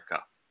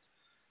America.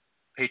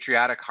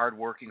 Patriotic,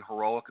 hardworking,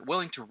 heroic,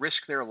 willing to risk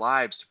their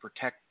lives to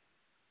protect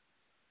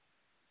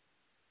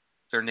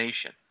their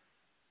nation.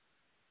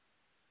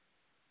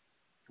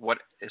 What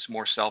is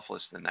more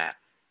selfless than that?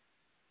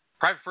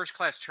 Private First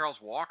Class Charles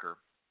Walker,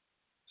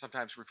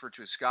 sometimes referred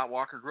to as Scott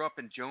Walker, grew up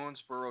in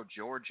Jonesboro,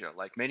 Georgia.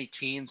 Like many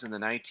teens in the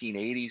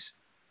 1980s, he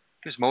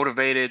was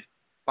motivated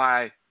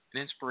by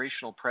an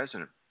inspirational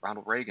president,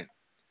 Ronald Reagan,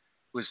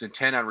 who was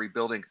intent on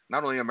rebuilding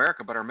not only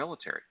America, but our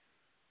military.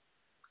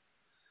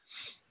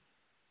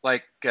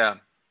 Like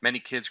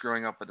many kids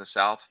growing up in the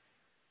South,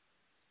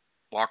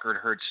 Walker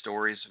had heard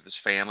stories of his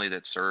family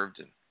that served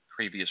in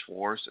previous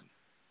wars, and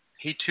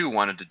he too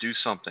wanted to do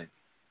something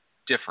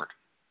different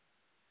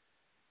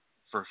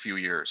for a few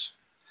years.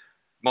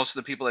 Most of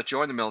the people that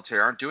join the military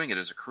aren't doing it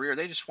as a career.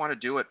 They just want to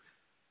do it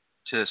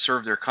to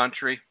serve their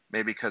country,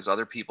 maybe because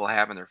other people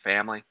have in their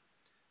family,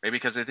 maybe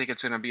because they think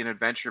it's going to be an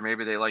adventure,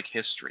 maybe they like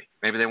history,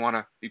 maybe they want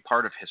to be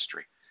part of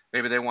history,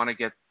 maybe they want to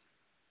get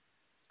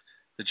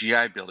the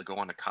GI Bill to go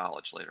on to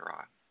college later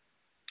on.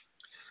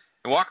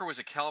 And Walker was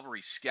a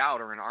cavalry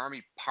scout, or in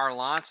Army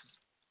parlance,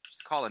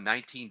 it's called a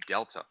 19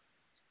 Delta.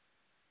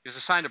 He was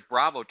assigned a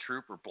Bravo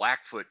troop or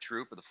Blackfoot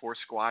troop of the 4th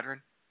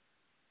Squadron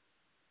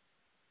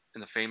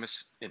in the famous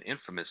and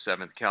infamous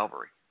 7th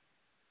Cavalry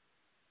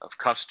of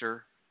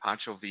Custer,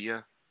 Pancho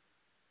Villa,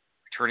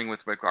 returning with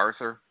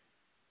MacArthur,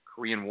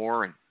 Korean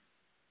War, and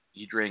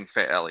Idrang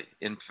Faeli,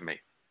 infamy.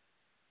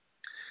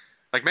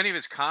 Like many of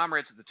his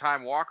comrades at the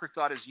time, Walker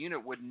thought his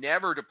unit would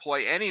never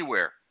deploy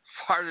anywhere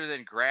farther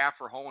than Graf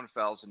or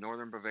Hohenfels in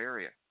northern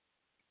Bavaria,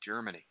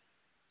 Germany.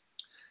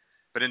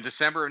 But in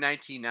December of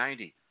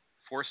 1990,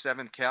 4th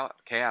 7th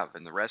Cav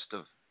and the rest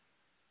of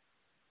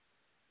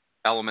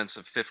elements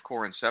of 5th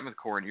Corps and 7th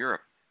Corps in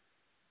Europe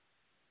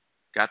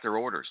got their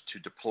orders to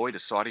deploy to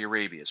Saudi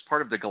Arabia as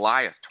part of the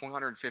Goliath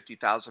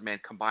 250,000-man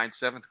combined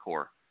 7th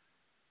Corps.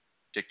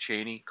 Dick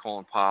Cheney,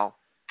 Colin Powell,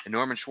 and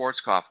Norman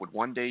Schwarzkopf would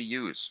one day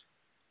use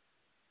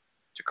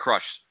to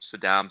crush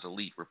Saddam's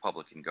elite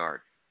Republican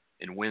Guard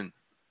and win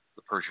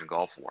the Persian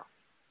Gulf War.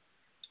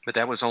 But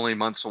that was only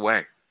months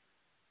away.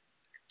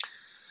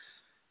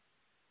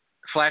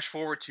 Flash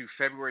forward to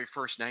February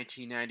 1st,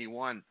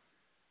 1991.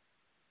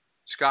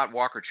 Scott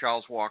Walker,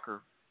 Charles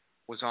Walker,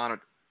 was on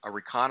a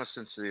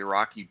reconnaissance to the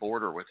Iraqi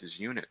border with his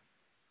unit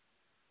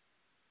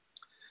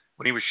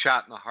when he was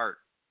shot in the heart.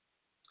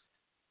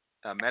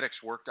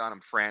 Medics worked on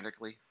him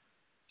frantically,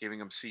 giving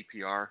him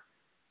CPR,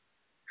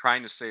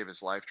 trying to save his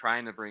life,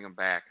 trying to bring him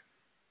back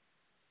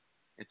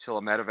until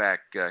a medevac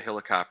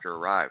helicopter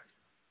arrived.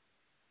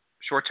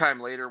 A short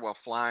time later, while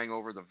flying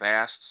over the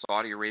vast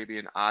Saudi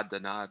Arabian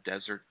Ad-Danah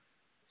desert,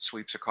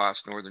 sweeps across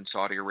northern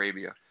Saudi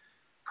Arabia,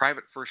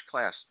 Private First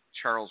Class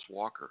Charles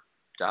Walker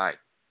died.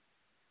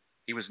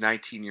 He was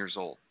 19 years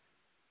old.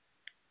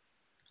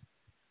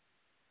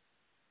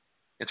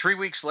 And 3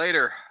 weeks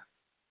later,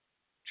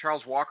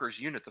 Charles Walker's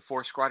unit, the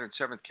 4th Squadron,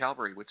 7th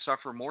Cavalry, would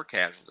suffer more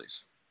casualties.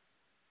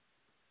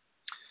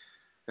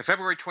 And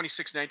February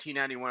 26,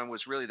 1991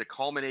 was really the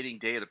culminating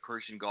day of the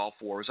Persian Gulf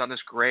War. It was on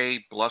this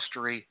gray,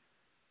 blustery,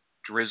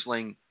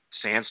 drizzling,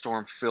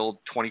 sandstorm-filled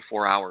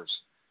 24 hours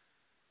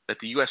that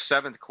the U.S.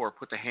 7th Corps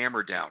put the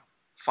hammer down,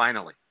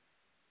 finally,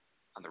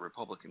 on the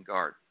Republican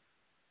Guard.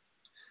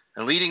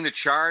 And leading the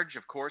charge,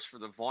 of course, for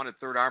the vaunted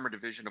 3rd Armored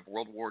Division of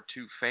World War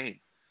II fame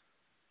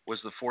was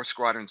the 4th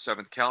Squadron,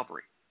 7th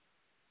Cavalry,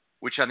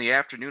 which on the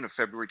afternoon of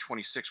February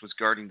 26 was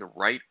guarding the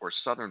right or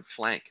southern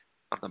flank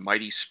of the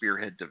mighty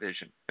Spearhead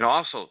Division, and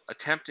also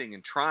attempting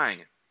and trying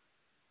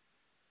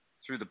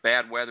through the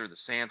bad weather, the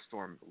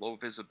sandstorm, the low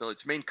visibility,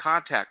 to maintain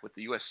contact with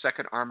the U.S.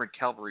 2nd Armored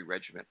Cavalry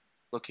Regiment,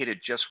 located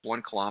just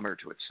 1 kilometer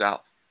to its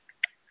south.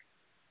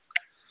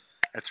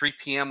 At 3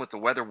 p.m., with the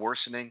weather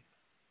worsening,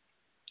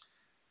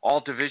 all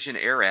division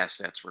air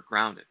assets were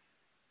grounded,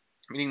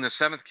 meaning the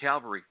 7th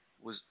Cavalry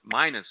was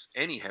minus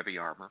any heavy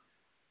armor,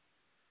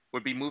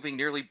 would be moving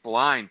nearly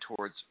blind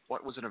towards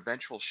what was an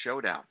eventual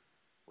showdown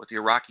with the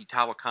Iraqi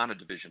Tawakana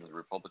Division of the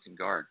Republican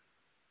Guard.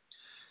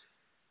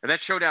 And that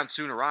showdown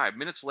soon arrived.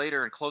 Minutes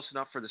later, and close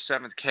enough for the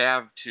 7th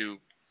Cav to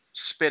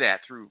spit at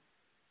through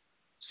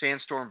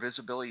sandstorm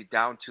visibility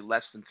down to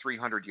less than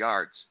 300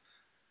 yards,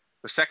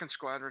 the 2nd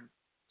Squadron,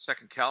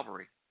 2nd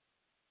Cavalry,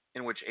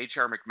 in which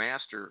H.R.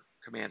 McMaster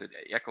commanded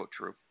Eagle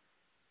Troop,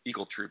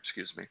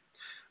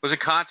 was in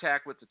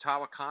contact with the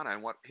Tawakana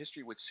in what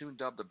history would soon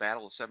dub the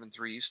Battle of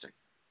 7-3 Easting.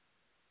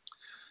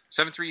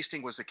 7-3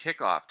 Easting was the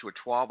kickoff to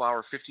a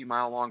 12-hour,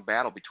 50-mile-long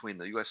battle between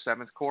the U.S.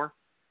 7th Corps,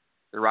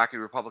 the Iraqi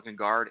Republican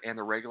Guard, and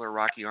the regular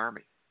Iraqi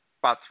Army.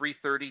 About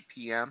 3:30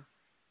 p.m.,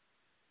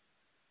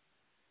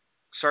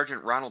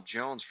 Sergeant Ronald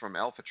Jones from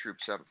Alpha Troop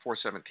 4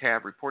 7th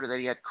Cav reported that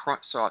he had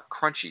saw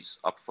crunchies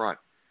up front,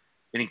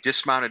 meaning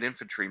dismounted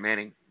infantry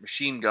manning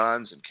machine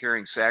guns and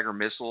carrying Sager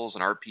missiles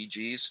and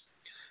RPGs,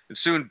 and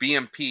soon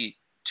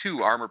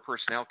BMP-2 armored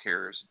personnel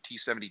carriers and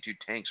T-72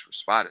 tanks were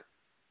spotted.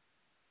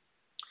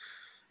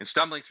 And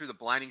stumbling through the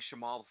blinding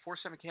shamal, the 4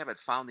 7th Cav had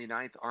found the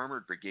 9th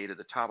Armored Brigade of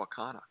the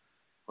Tawakana,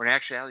 or in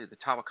actuality, the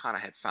Tawakana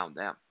had found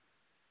them.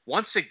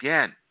 Once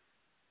again,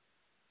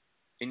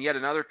 in yet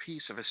another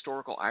piece of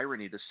historical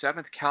irony, the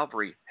 7th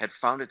Cavalry had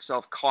found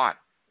itself caught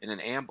in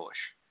an ambush.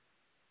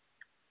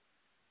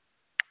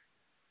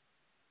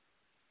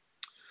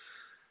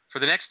 For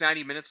the next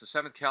 90 minutes, the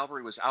 7th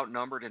Cavalry was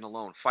outnumbered and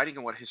alone, fighting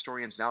in what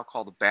historians now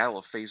call the Battle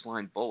of Phase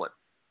Line Bullet.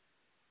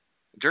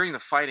 During the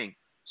fighting,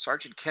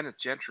 Sergeant Kenneth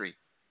Gentry,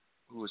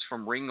 who was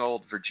from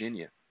Ringgold,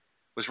 Virginia,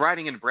 was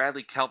riding in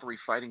Bradley Cavalry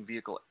Fighting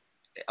Vehicle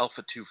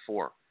Alpha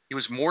 2-4. He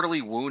was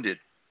mortally wounded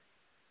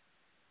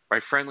by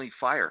friendly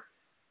fire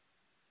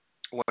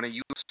when a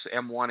U.S.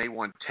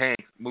 M1A1 tank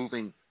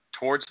moving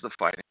towards the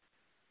fighting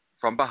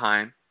from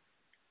behind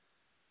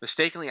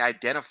mistakenly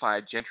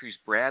identified Gentry's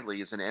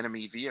Bradley as an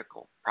enemy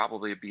vehicle,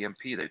 probably a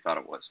BMP, they thought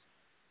it was.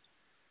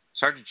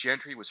 Sergeant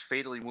Gentry was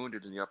fatally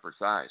wounded in the upper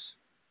thighs.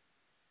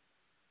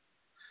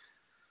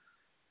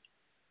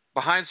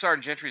 Behind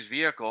Sergeant Gentry's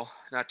vehicle,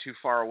 not too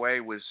far away,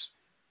 was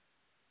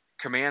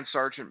Command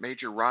Sergeant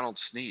Major Ronald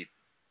Sneed.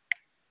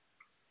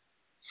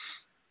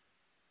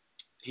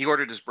 He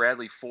ordered his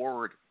Bradley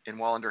forward, and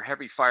while under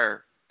heavy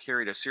fire,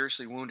 carried a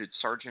seriously wounded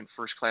Sergeant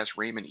First Class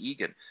Raymond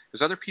Egan,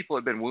 because other people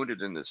had been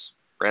wounded in this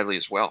Bradley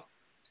as well,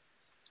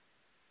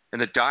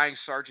 and the dying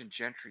Sergeant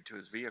Gentry to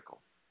his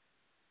vehicle.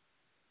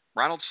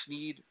 Ronald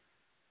Sneed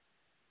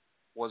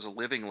was a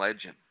living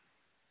legend,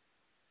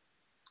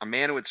 a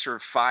man who had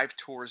served 5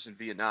 tours in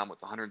Vietnam with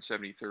the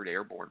 173rd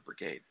Airborne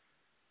Brigade.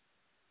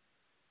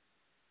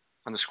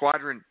 On the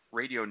squadron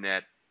radio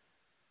net,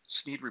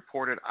 Sneed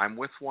reported, "I'm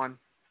with one.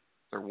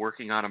 They're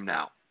working on him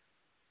now."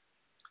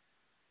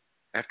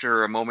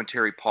 After a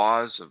momentary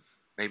pause of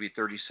maybe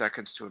 30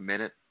 seconds to a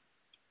minute,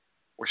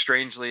 where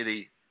strangely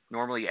the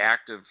normally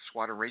active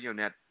squadron radio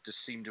net just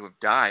seemed to have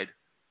died,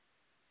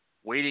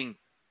 waiting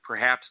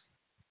perhaps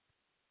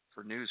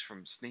for news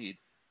from Sneed,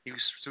 he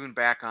was soon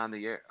back on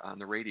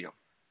the radio.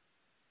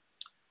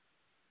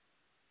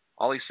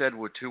 All he said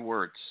were 2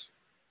 words: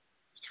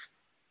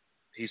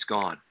 "He's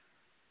gone."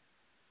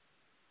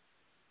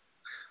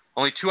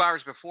 Only 2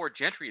 hours before,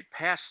 Gentry had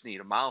passed Sneed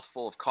a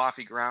mouthful of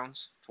coffee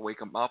grounds to wake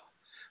him up,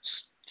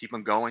 keep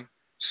him going,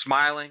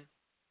 smiling,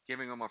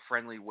 giving him a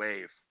friendly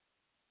wave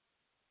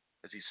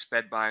as he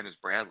sped by in his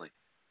Bradley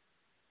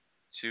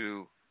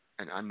to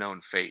an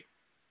unknown fate.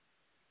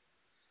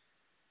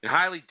 And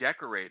highly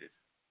decorated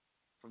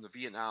from the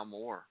Vietnam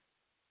War,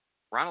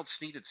 Ronald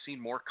Sneed had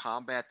seen more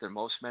combat than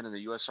most men in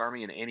the U.S.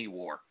 Army in any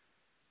war.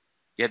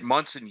 Yet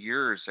months and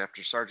years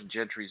after Sergeant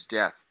Gentry's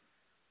death,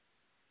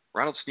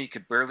 Ronald Sneed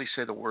could barely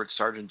say the word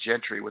Sergeant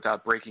Gentry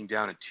without breaking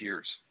down in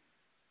tears.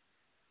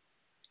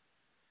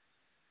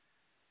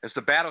 As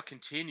the battle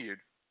continued,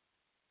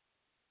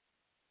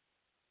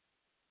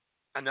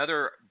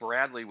 another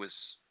Bradley was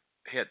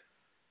hit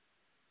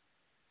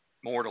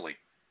mortally,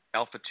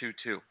 Alpha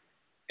 2-2,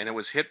 and it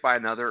was hit by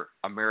another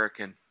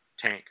American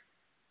tank,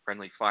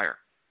 friendly fire,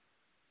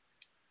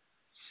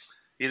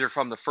 either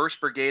from the 1st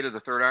Brigade of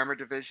the 3rd Armored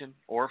Division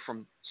or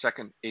from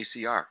 2nd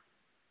ACR.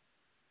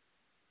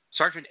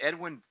 Sergeant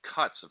Edwin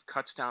Cutts of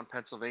Kutztown,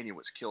 Pennsylvania,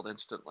 was killed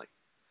instantly.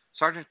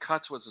 Sergeant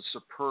Cutts was a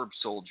superb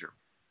soldier.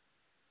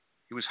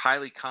 He was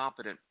highly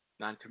competent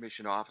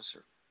non-commissioned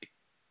officer, a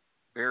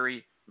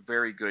very,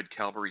 very good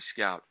cavalry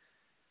scout,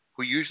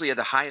 who usually had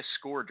the highest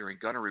score during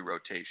gunnery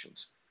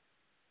rotations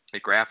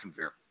at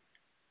Grafenwehr.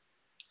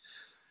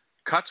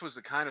 Cutts was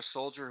the kind of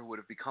soldier who would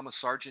have become a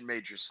sergeant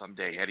major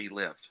someday had he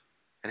lived,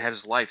 and had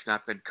his life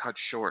not been cut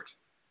short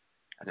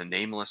at a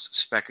nameless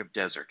speck of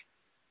desert.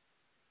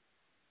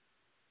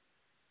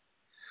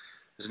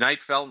 As night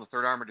fell and the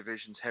 3rd Armored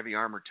Division's heavy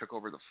armor took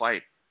over the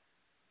fight,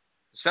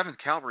 the 7th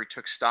Cavalry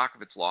took stock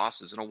of its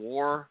losses in a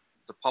war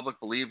the public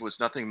believed was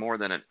nothing more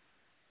than an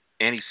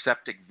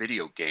antiseptic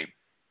video game.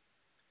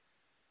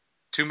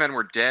 2 men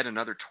were dead and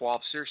another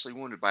 12 seriously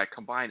wounded by a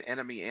combined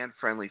enemy and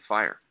friendly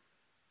fire.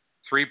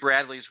 3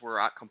 Bradleys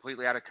were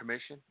completely out of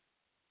commission,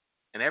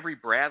 and every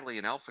Bradley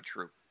and Alpha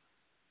troop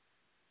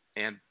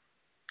and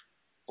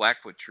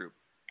Blackfoot troop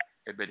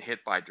had been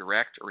hit by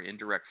direct or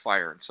indirect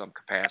fire in some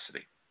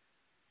capacity.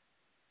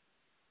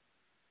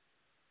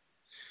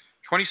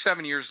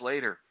 27 years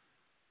later,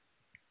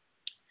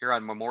 here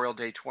on Memorial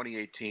Day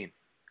 2018,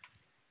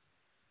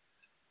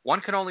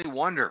 one can only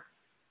wonder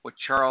what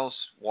Charles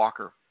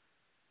Walker,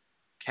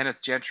 Kenneth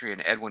Gentry,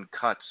 and Edwin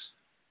Cutts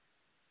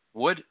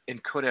would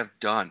and could have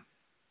done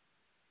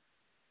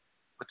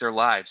with their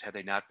lives had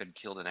they not been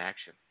killed in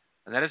action.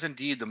 And that is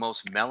indeed the most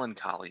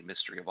melancholy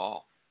mystery of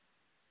all.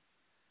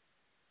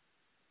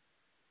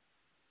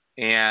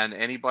 And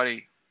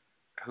anybody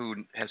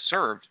who has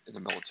served in the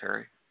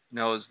military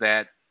knows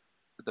that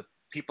the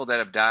people that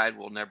have died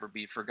will never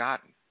be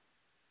forgotten.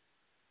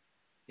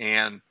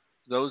 And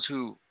those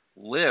who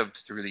lived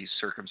through these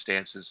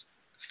circumstances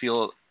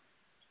feel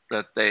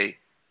that they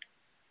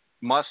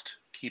must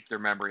keep their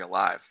memory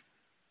alive.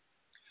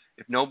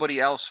 If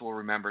nobody else will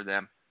remember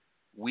them,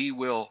 we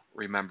will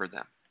remember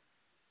them.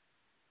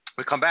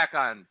 We come back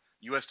on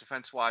U.S.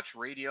 Defense Watch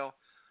Radio.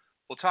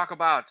 We'll talk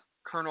about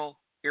Colonel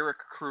Eric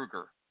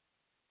Kruger,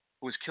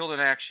 who was killed in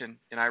action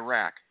in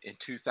Iraq in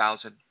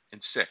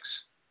 2006.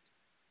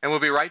 And we'll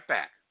be right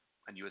back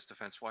on U.S.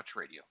 Defense Watch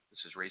Radio. This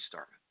is Ray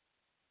Starmann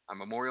on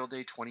Memorial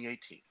Day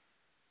 2018.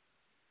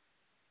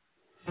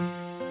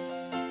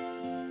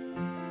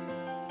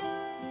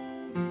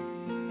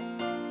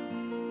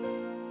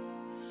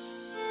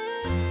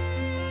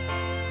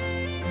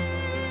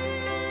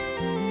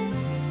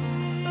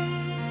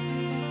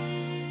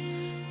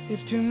 If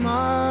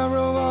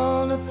tomorrow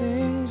all the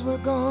things were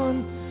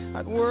gone,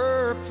 I'd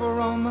work for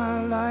all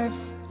my life,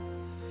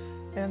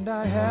 and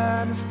I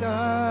had to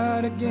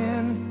start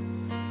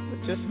again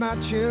with just my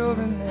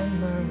children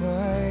and my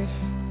wife.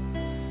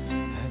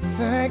 I'd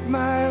thank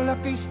my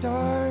lucky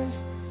stars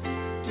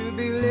to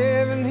be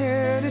living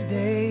here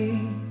today,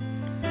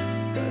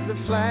 'cause the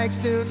flag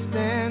still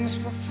stands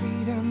for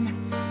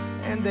freedom,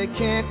 and they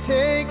can't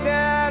take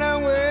that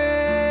away.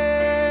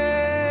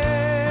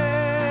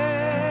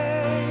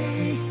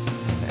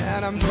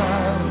 I'm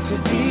proud to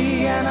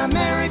be an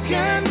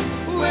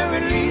American, where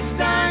at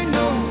least I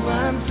know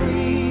I'm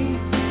free.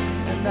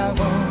 And I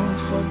won't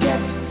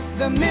forget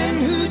the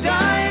men who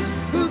died,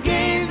 who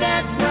gave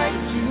that right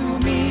to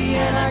me.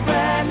 And I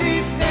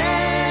gladly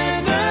stand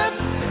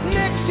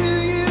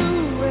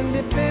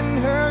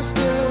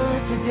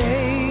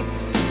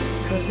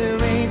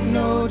there ain't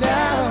no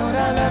doubt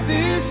I love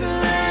this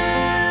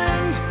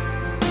land.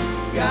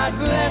 God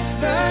bless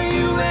the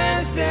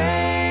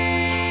USA.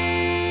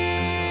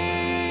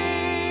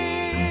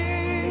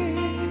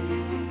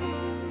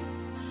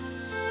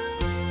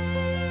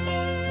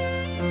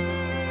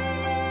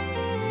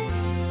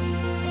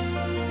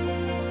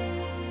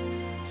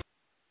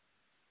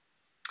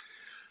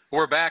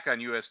 We're back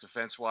on U.S.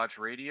 Defense Watch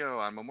Radio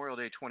on Memorial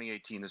Day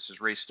 2018. This is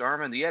Ray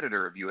Starmann, the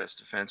editor of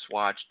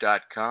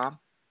USDefenseWatch.com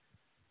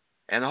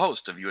and the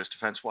host of U.S.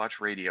 Defense Watch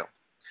Radio.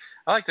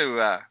 I'd like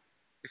to,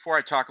 before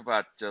I talk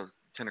about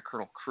Lieutenant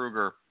Colonel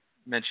Kruger,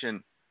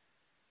 mention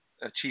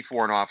Chief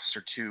Warrant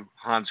Officer 2,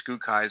 Hans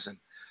Guckheisen.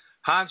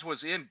 Hans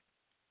was in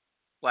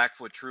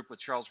Blackfoot Troop with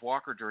Charles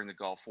Walker during the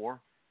Gulf War,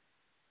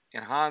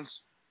 and Hans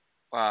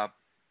was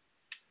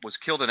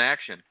killed in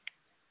action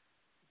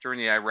during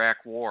the Iraq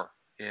War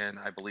in,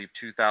 I believe,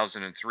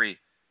 2003,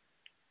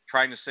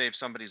 trying to save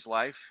somebody's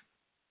life.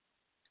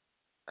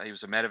 He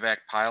was a medevac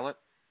pilot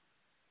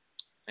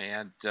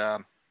and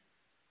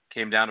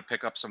came down to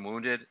pick up some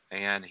wounded,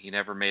 and he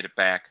never made it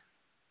back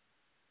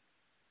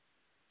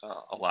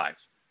alive.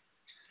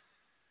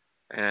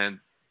 And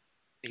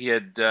he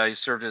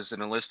served as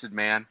an enlisted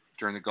man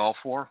during the Gulf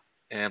War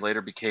and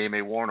later became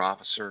a warrant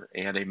officer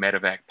and a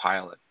medevac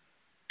pilot.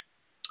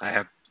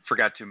 I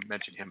forgot to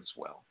mention him as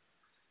well.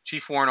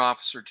 Chief Warrant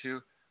Officer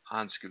 2,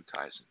 Hans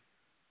Guckheisen.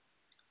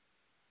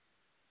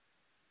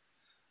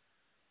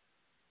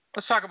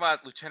 Let's talk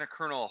about Lieutenant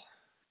Colonel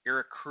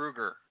Eric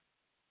Kruger.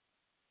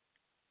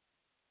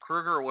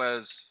 Kruger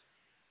was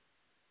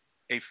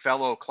a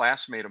fellow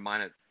classmate of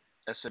mine at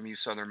SMU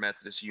Southern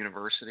Methodist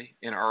University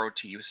in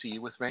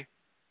ROTC with me.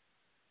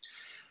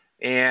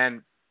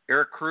 And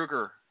Eric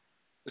Kruger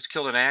was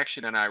killed in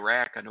action in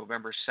Iraq on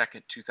November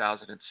 2nd,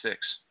 2006,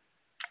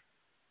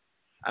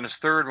 on his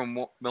third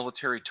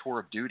military tour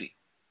of duty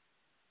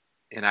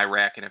in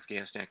Iraq and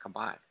Afghanistan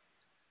combined.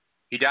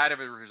 He died as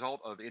a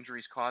result of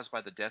injuries caused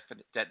by the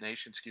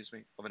detonation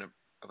of an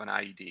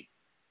IED,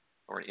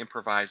 or an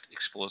improvised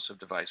explosive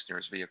device, near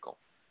his vehicle.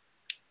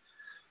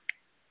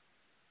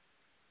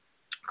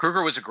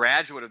 Kruger was a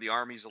graduate of the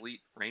Army's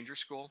Elite Ranger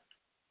School.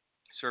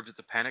 He served at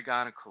the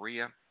Pentagon in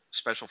Korea,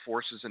 Special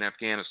Forces in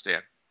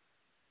Afghanistan.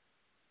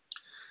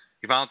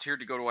 He volunteered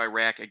to go to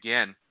Iraq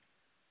again,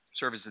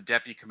 served as the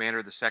Deputy Commander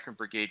of the 2nd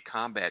Brigade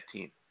Combat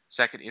Team,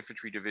 2nd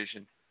Infantry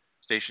Division,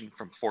 stationed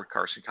from Fort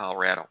Carson,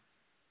 Colorado,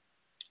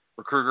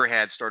 where Kruger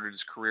had started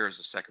his career as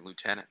a 2nd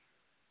lieutenant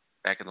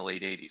back in the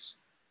late 80s.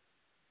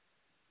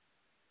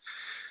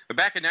 But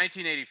back in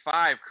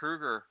 1985,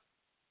 Kruger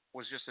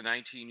was just a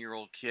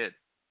 19-year-old kid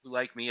who,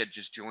 like me, had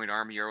just joined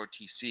Army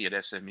ROTC at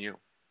SMU.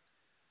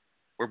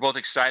 We're both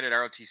excited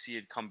ROTC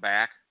had come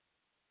back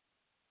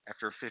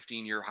after a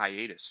 15-year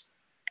hiatus.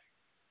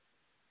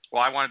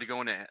 Well, I wanted to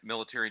go into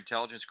military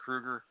intelligence.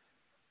 Kruger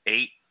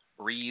ate,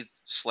 breathed,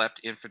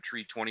 slept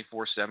infantry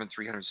 24/7,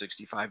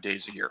 365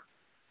 days a year.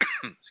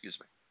 Excuse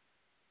me.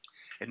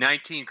 At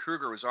 19,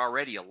 Kruger was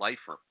already a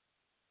lifer.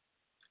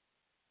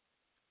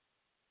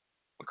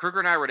 When Kruger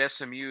and I were at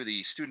SMU,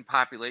 the student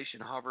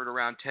population hovered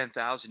around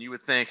 10,000. You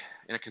would think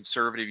in a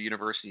conservative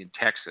university in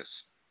Texas,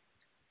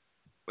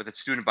 with a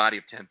student body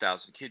of 10,000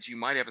 kids, you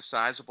might have a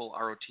sizable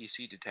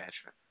ROTC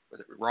detachment.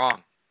 But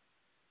wrong.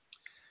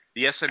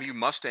 The SMU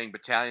Mustang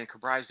Battalion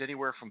comprised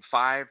anywhere from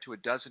 5 to a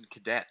dozen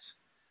cadets,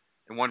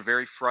 and one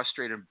very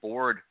frustrated and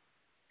bored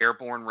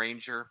airborne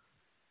ranger,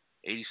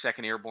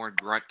 82nd Airborne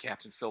Grunt,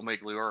 Captain Phil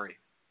Migliore.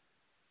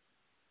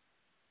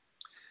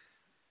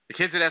 The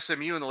kids at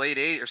SMU in the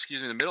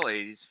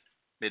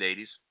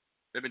mid-80s,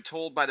 had been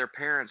told by their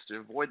parents to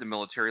avoid the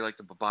military like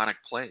the bubonic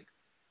plague.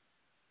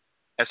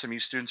 SMU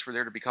students were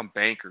there to become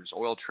bankers,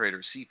 oil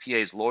traders,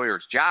 CPAs,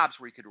 lawyers, jobs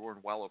where you could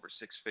earn well over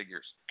 6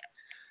 figures.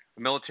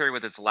 The military,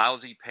 with its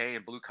lousy pay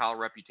and blue-collar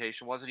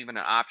reputation, wasn't even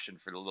an option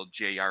for the little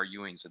J.R.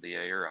 Ewings of the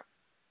era.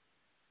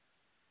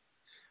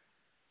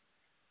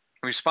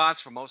 The response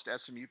from most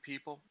SMU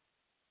people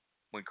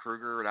when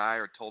Kruger and I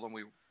told them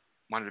we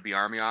wanted to be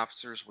Army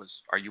officers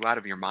was, "Are you out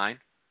of your mind?"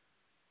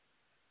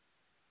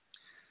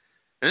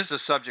 And this is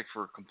a subject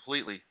for a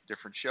completely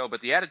different show, but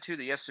the attitude of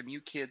the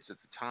SMU kids at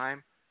the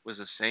time was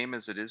the same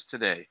as it is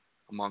today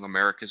among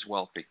America's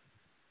wealthy.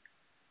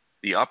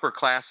 The upper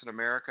class in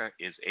America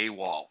is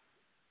AWOL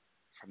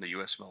from the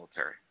U.S.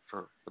 military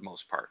for the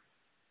most part.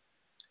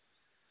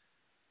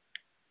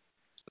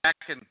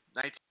 Back in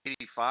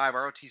 1985,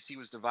 ROTC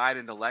was divided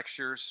into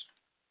lectures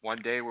one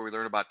day where we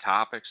learned about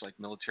topics like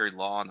military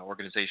law and the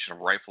organization of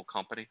rifle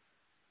company.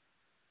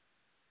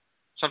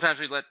 Sometimes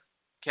we let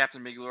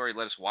Captain Migliore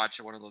let us watch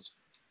one of those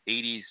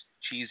 80s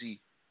cheesy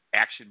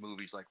action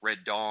movies like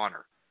Red Dawn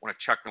or one of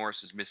Chuck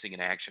Norris's missing in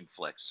action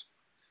flicks.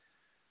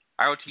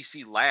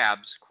 ROTC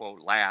labs,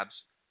 quote,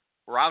 labs,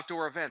 were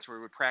outdoor events where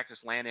we would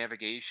practice land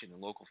navigation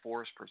in local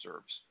forest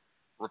preserves,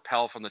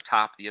 rappel from the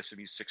top of the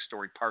SMU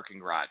 6-story parking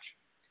garage,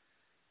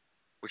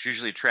 which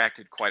usually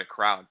attracted quite a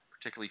crowd,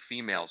 particularly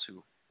females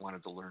who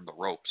wanted to learn the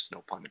ropes,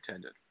 no pun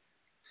intended.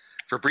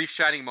 For a brief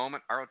shining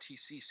moment,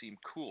 ROTC seemed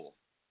cool.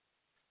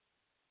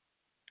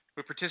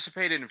 We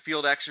participated in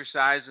field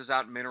exercises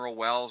out in Mineral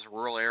Wells,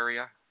 rural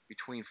area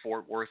between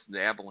Fort Worth and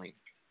Abilene.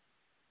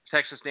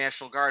 Texas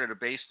National Guard had a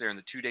base there, and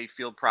the 2-day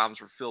field problems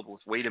were filled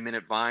with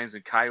wait-a-minute vines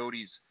and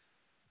coyotes,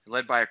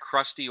 led by a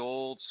crusty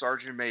old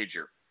sergeant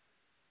major,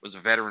 who was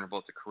a veteran of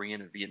both the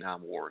Korean and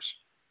Vietnam Wars.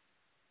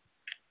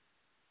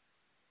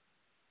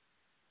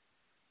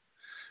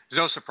 It's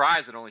no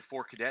surprise that only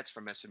 4 cadets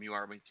from SMU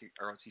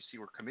ROTC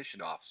were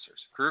commissioned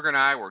officers. Kruger and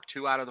I were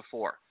 2 out of the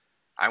 4.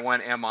 I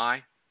went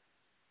MI.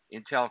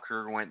 Intel.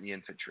 Kruger went in the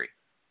infantry.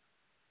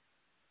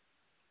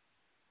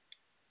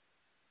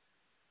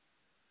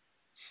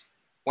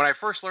 When I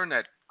first learned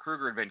that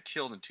Kruger had been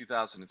killed in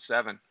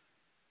 2007,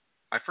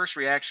 my first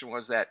reaction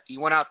was that he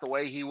went out the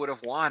way he would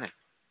have wanted,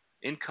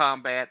 in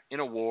combat,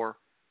 in a war,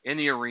 in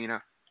the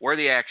arena, where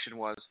the action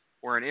was,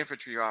 where an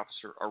infantry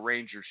officer or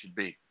ranger should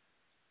be.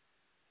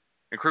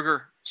 And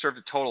Kruger served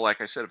a total,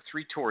 like I said, of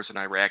 3 tours in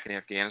Iraq and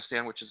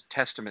Afghanistan, which is a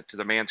testament to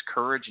the man's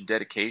courage and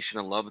dedication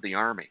and love of the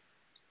Army.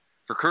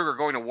 For Kruger,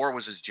 going to war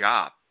was his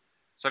job,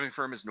 something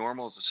for him as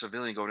normal as a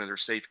civilian going to their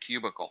safe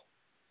cubicle.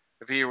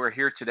 If he were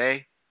here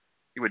today,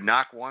 he would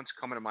knock once,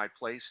 come into my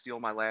place, steal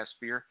my last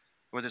beer,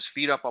 and with his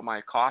feet up on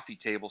my coffee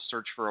table,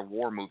 search for a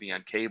war movie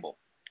on cable.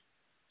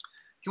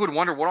 He would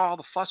wonder what all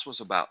the fuss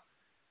was about.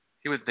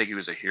 He would think he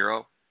was a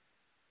hero.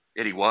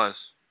 Yet he was.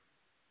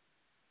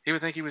 He would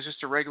think he was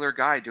just a regular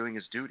guy doing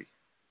his duty.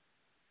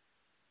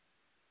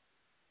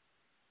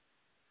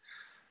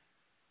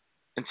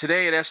 And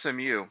today at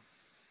SMU,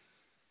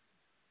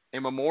 a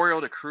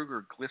memorial to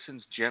Kruger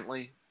glistens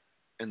gently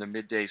in the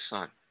midday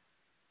sun,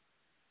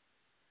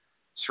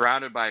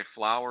 surrounded by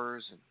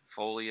flowers and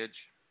foliage,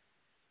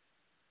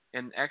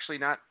 and actually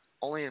not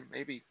only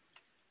maybe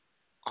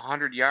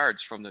 100 yards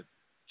from the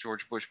George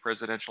Bush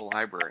Presidential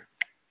Library.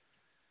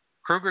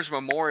 Kruger's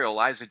memorial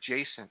lies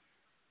adjacent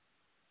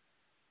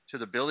to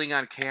the building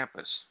on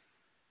campus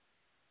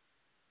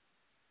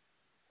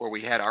where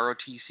we had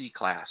ROTC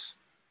class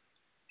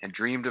and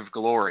dreamed of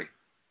glory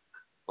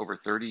over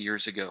 30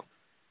 years ago.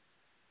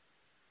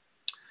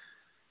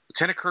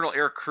 Lieutenant Colonel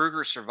Eric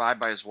Kruger survived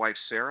by his wife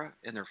Sarah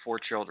and their 4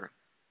 children.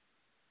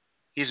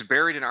 He is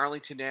buried in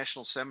Arlington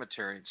National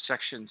Cemetery in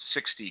Section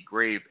 60,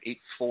 grave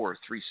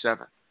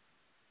 8437.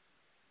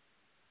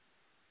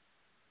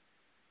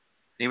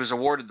 He was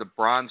awarded the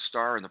Bronze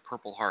Star and the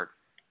Purple Heart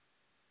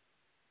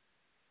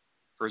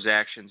for his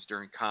actions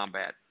during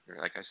combat,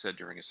 like I said,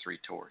 during his 3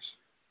 tours.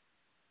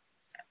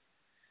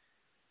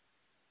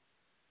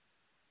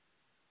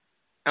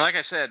 And like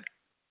I said,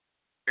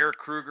 Eric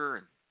Kruger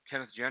and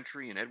Kenneth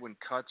Gentry and Edwin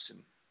Cutts and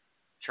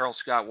Charles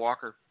Scott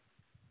Walker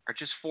are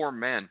just 4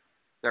 men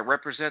that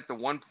represent the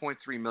 1.3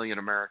 million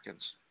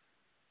Americans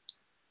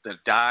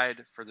that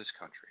died for this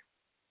country.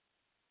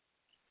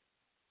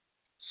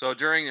 So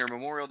during their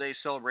Memorial Day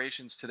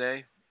celebrations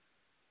today,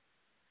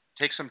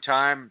 take some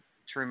time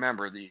to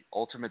remember the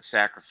ultimate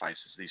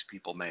sacrifices these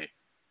people made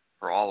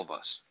for all of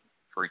us,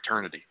 for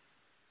eternity.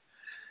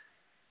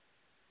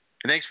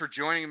 And thanks for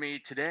joining me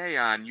today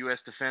on U.S.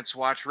 Defense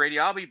Watch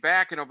Radio. I'll be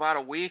back in about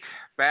a week,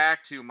 back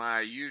to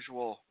my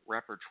usual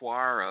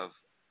repertoire of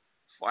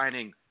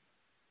finding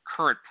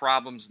current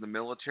problems in the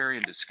military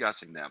and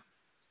discussing them.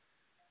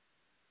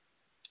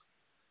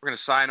 We're going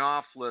to sign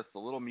off with a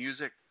little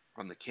music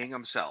from the king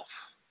himself,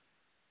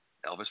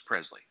 Elvis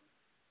Presley,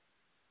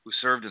 who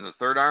served in the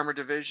 3rd Armored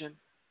Division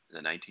in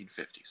the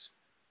 1950s.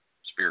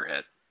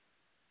 Spearhead.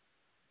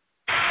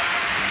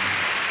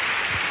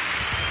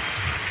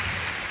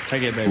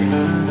 Take it, baby.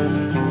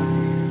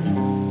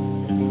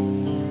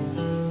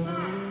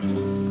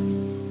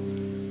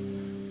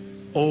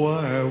 Oh,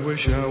 I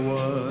wish I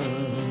was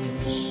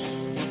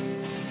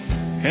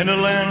in a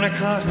land of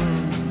cotton.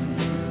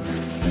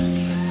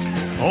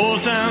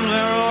 Old times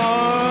there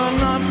are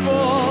not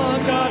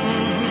forgotten.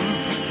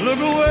 Look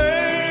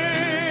away,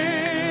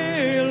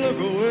 look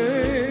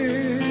away,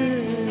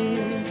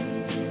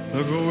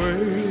 look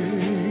away,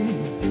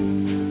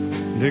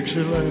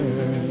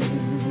 Dixieland.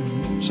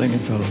 Sing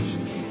it, fellas.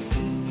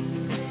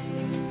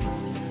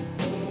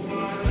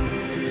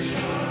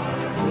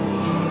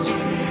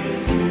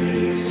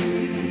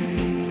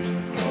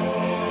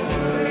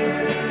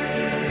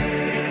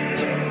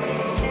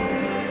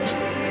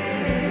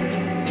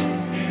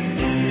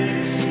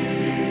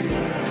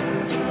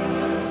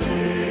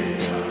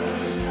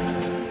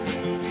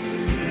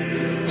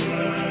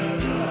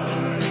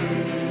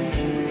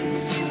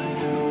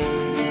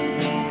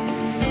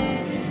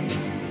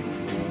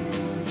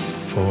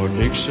 For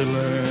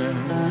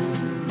Dixieland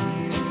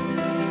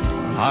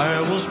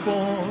I was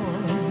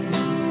born,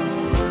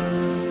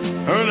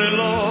 early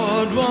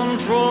Lord, one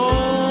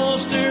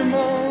frosty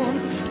morn.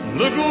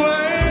 Look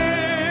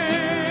away,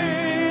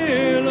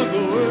 look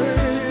away,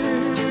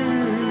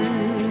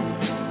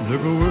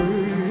 look away,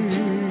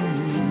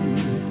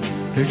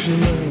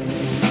 Dixieland.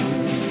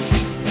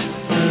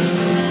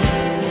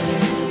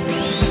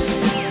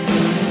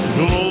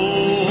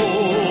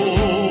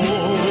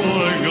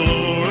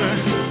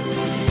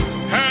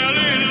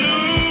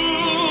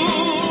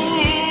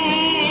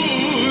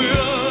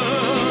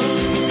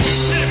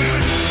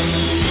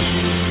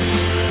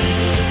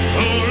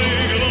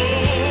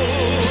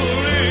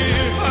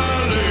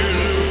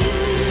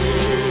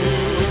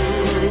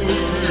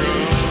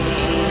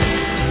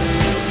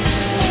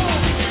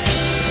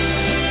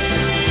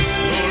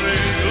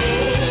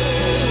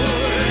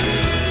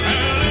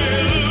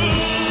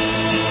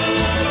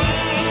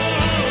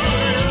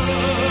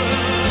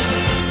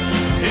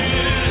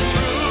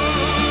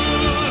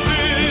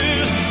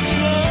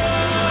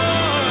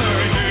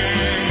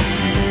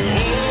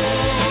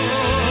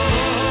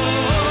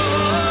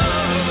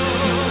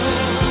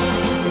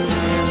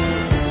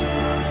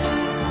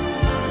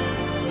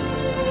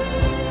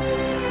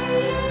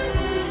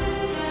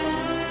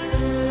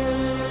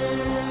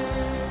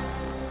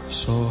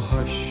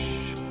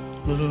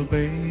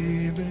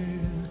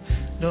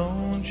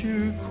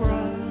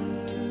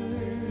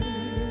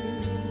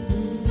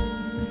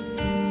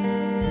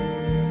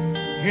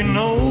 You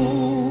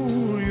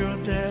know your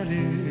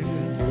daddy's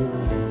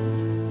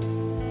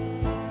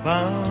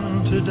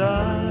bound to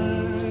die,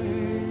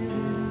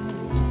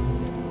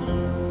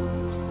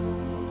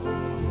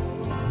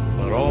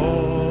 but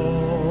all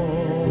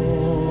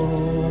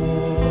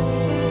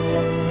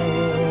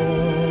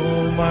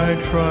my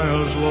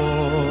trials,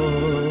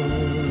 Lord,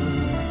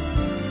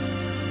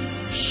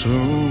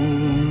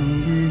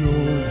 soon be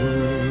over.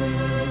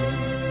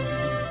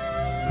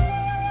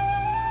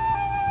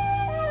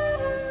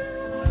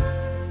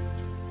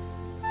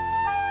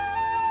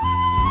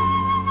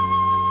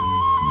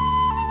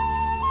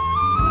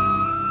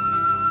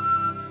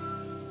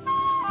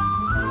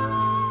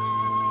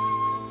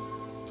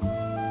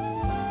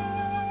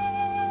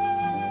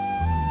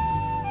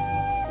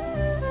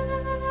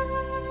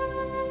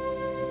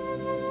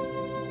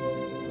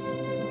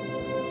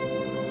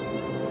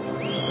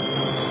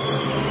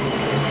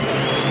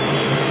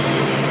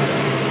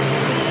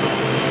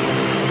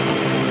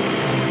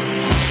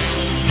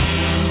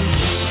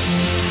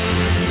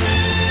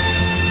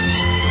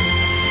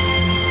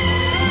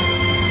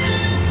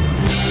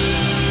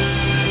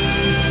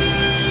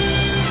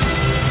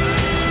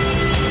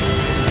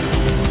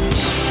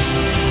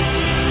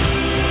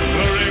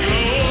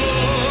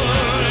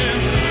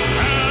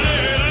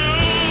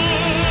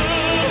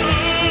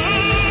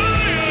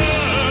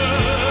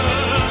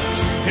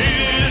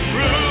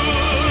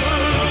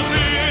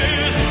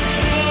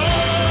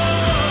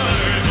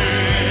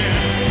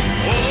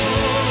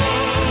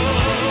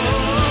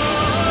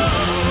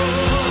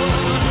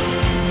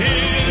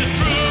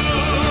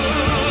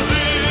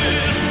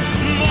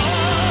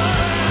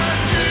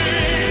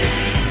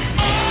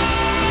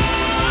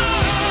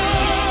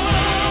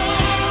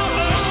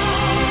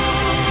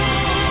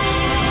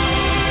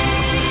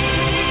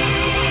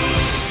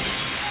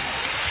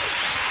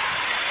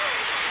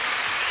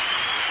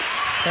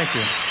 Thank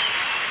you.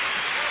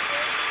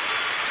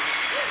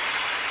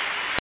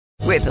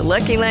 With the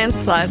Lucky Land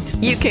Slots,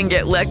 you can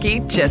get lucky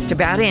just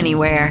about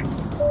anywhere.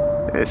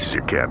 This is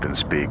your captain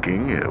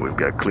speaking. We've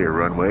got clear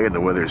runway and the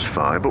weather's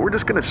fine, but we're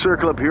just going to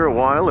circle up here a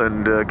while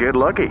and get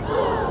lucky.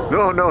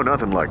 No,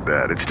 nothing like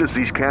that. It's just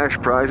these cash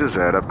prizes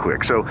add up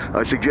quick. So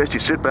I suggest you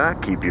sit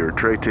back, keep your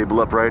tray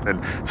table upright,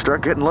 and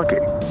start getting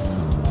lucky.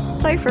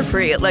 Play for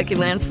free at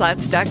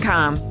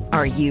LuckyLandSlots.com.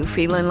 Are you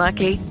feeling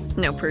lucky?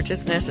 No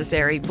purchase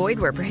necessary. Void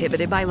where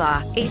prohibited by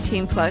law.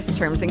 18+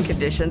 terms and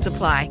conditions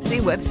apply. See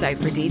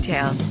website for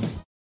details.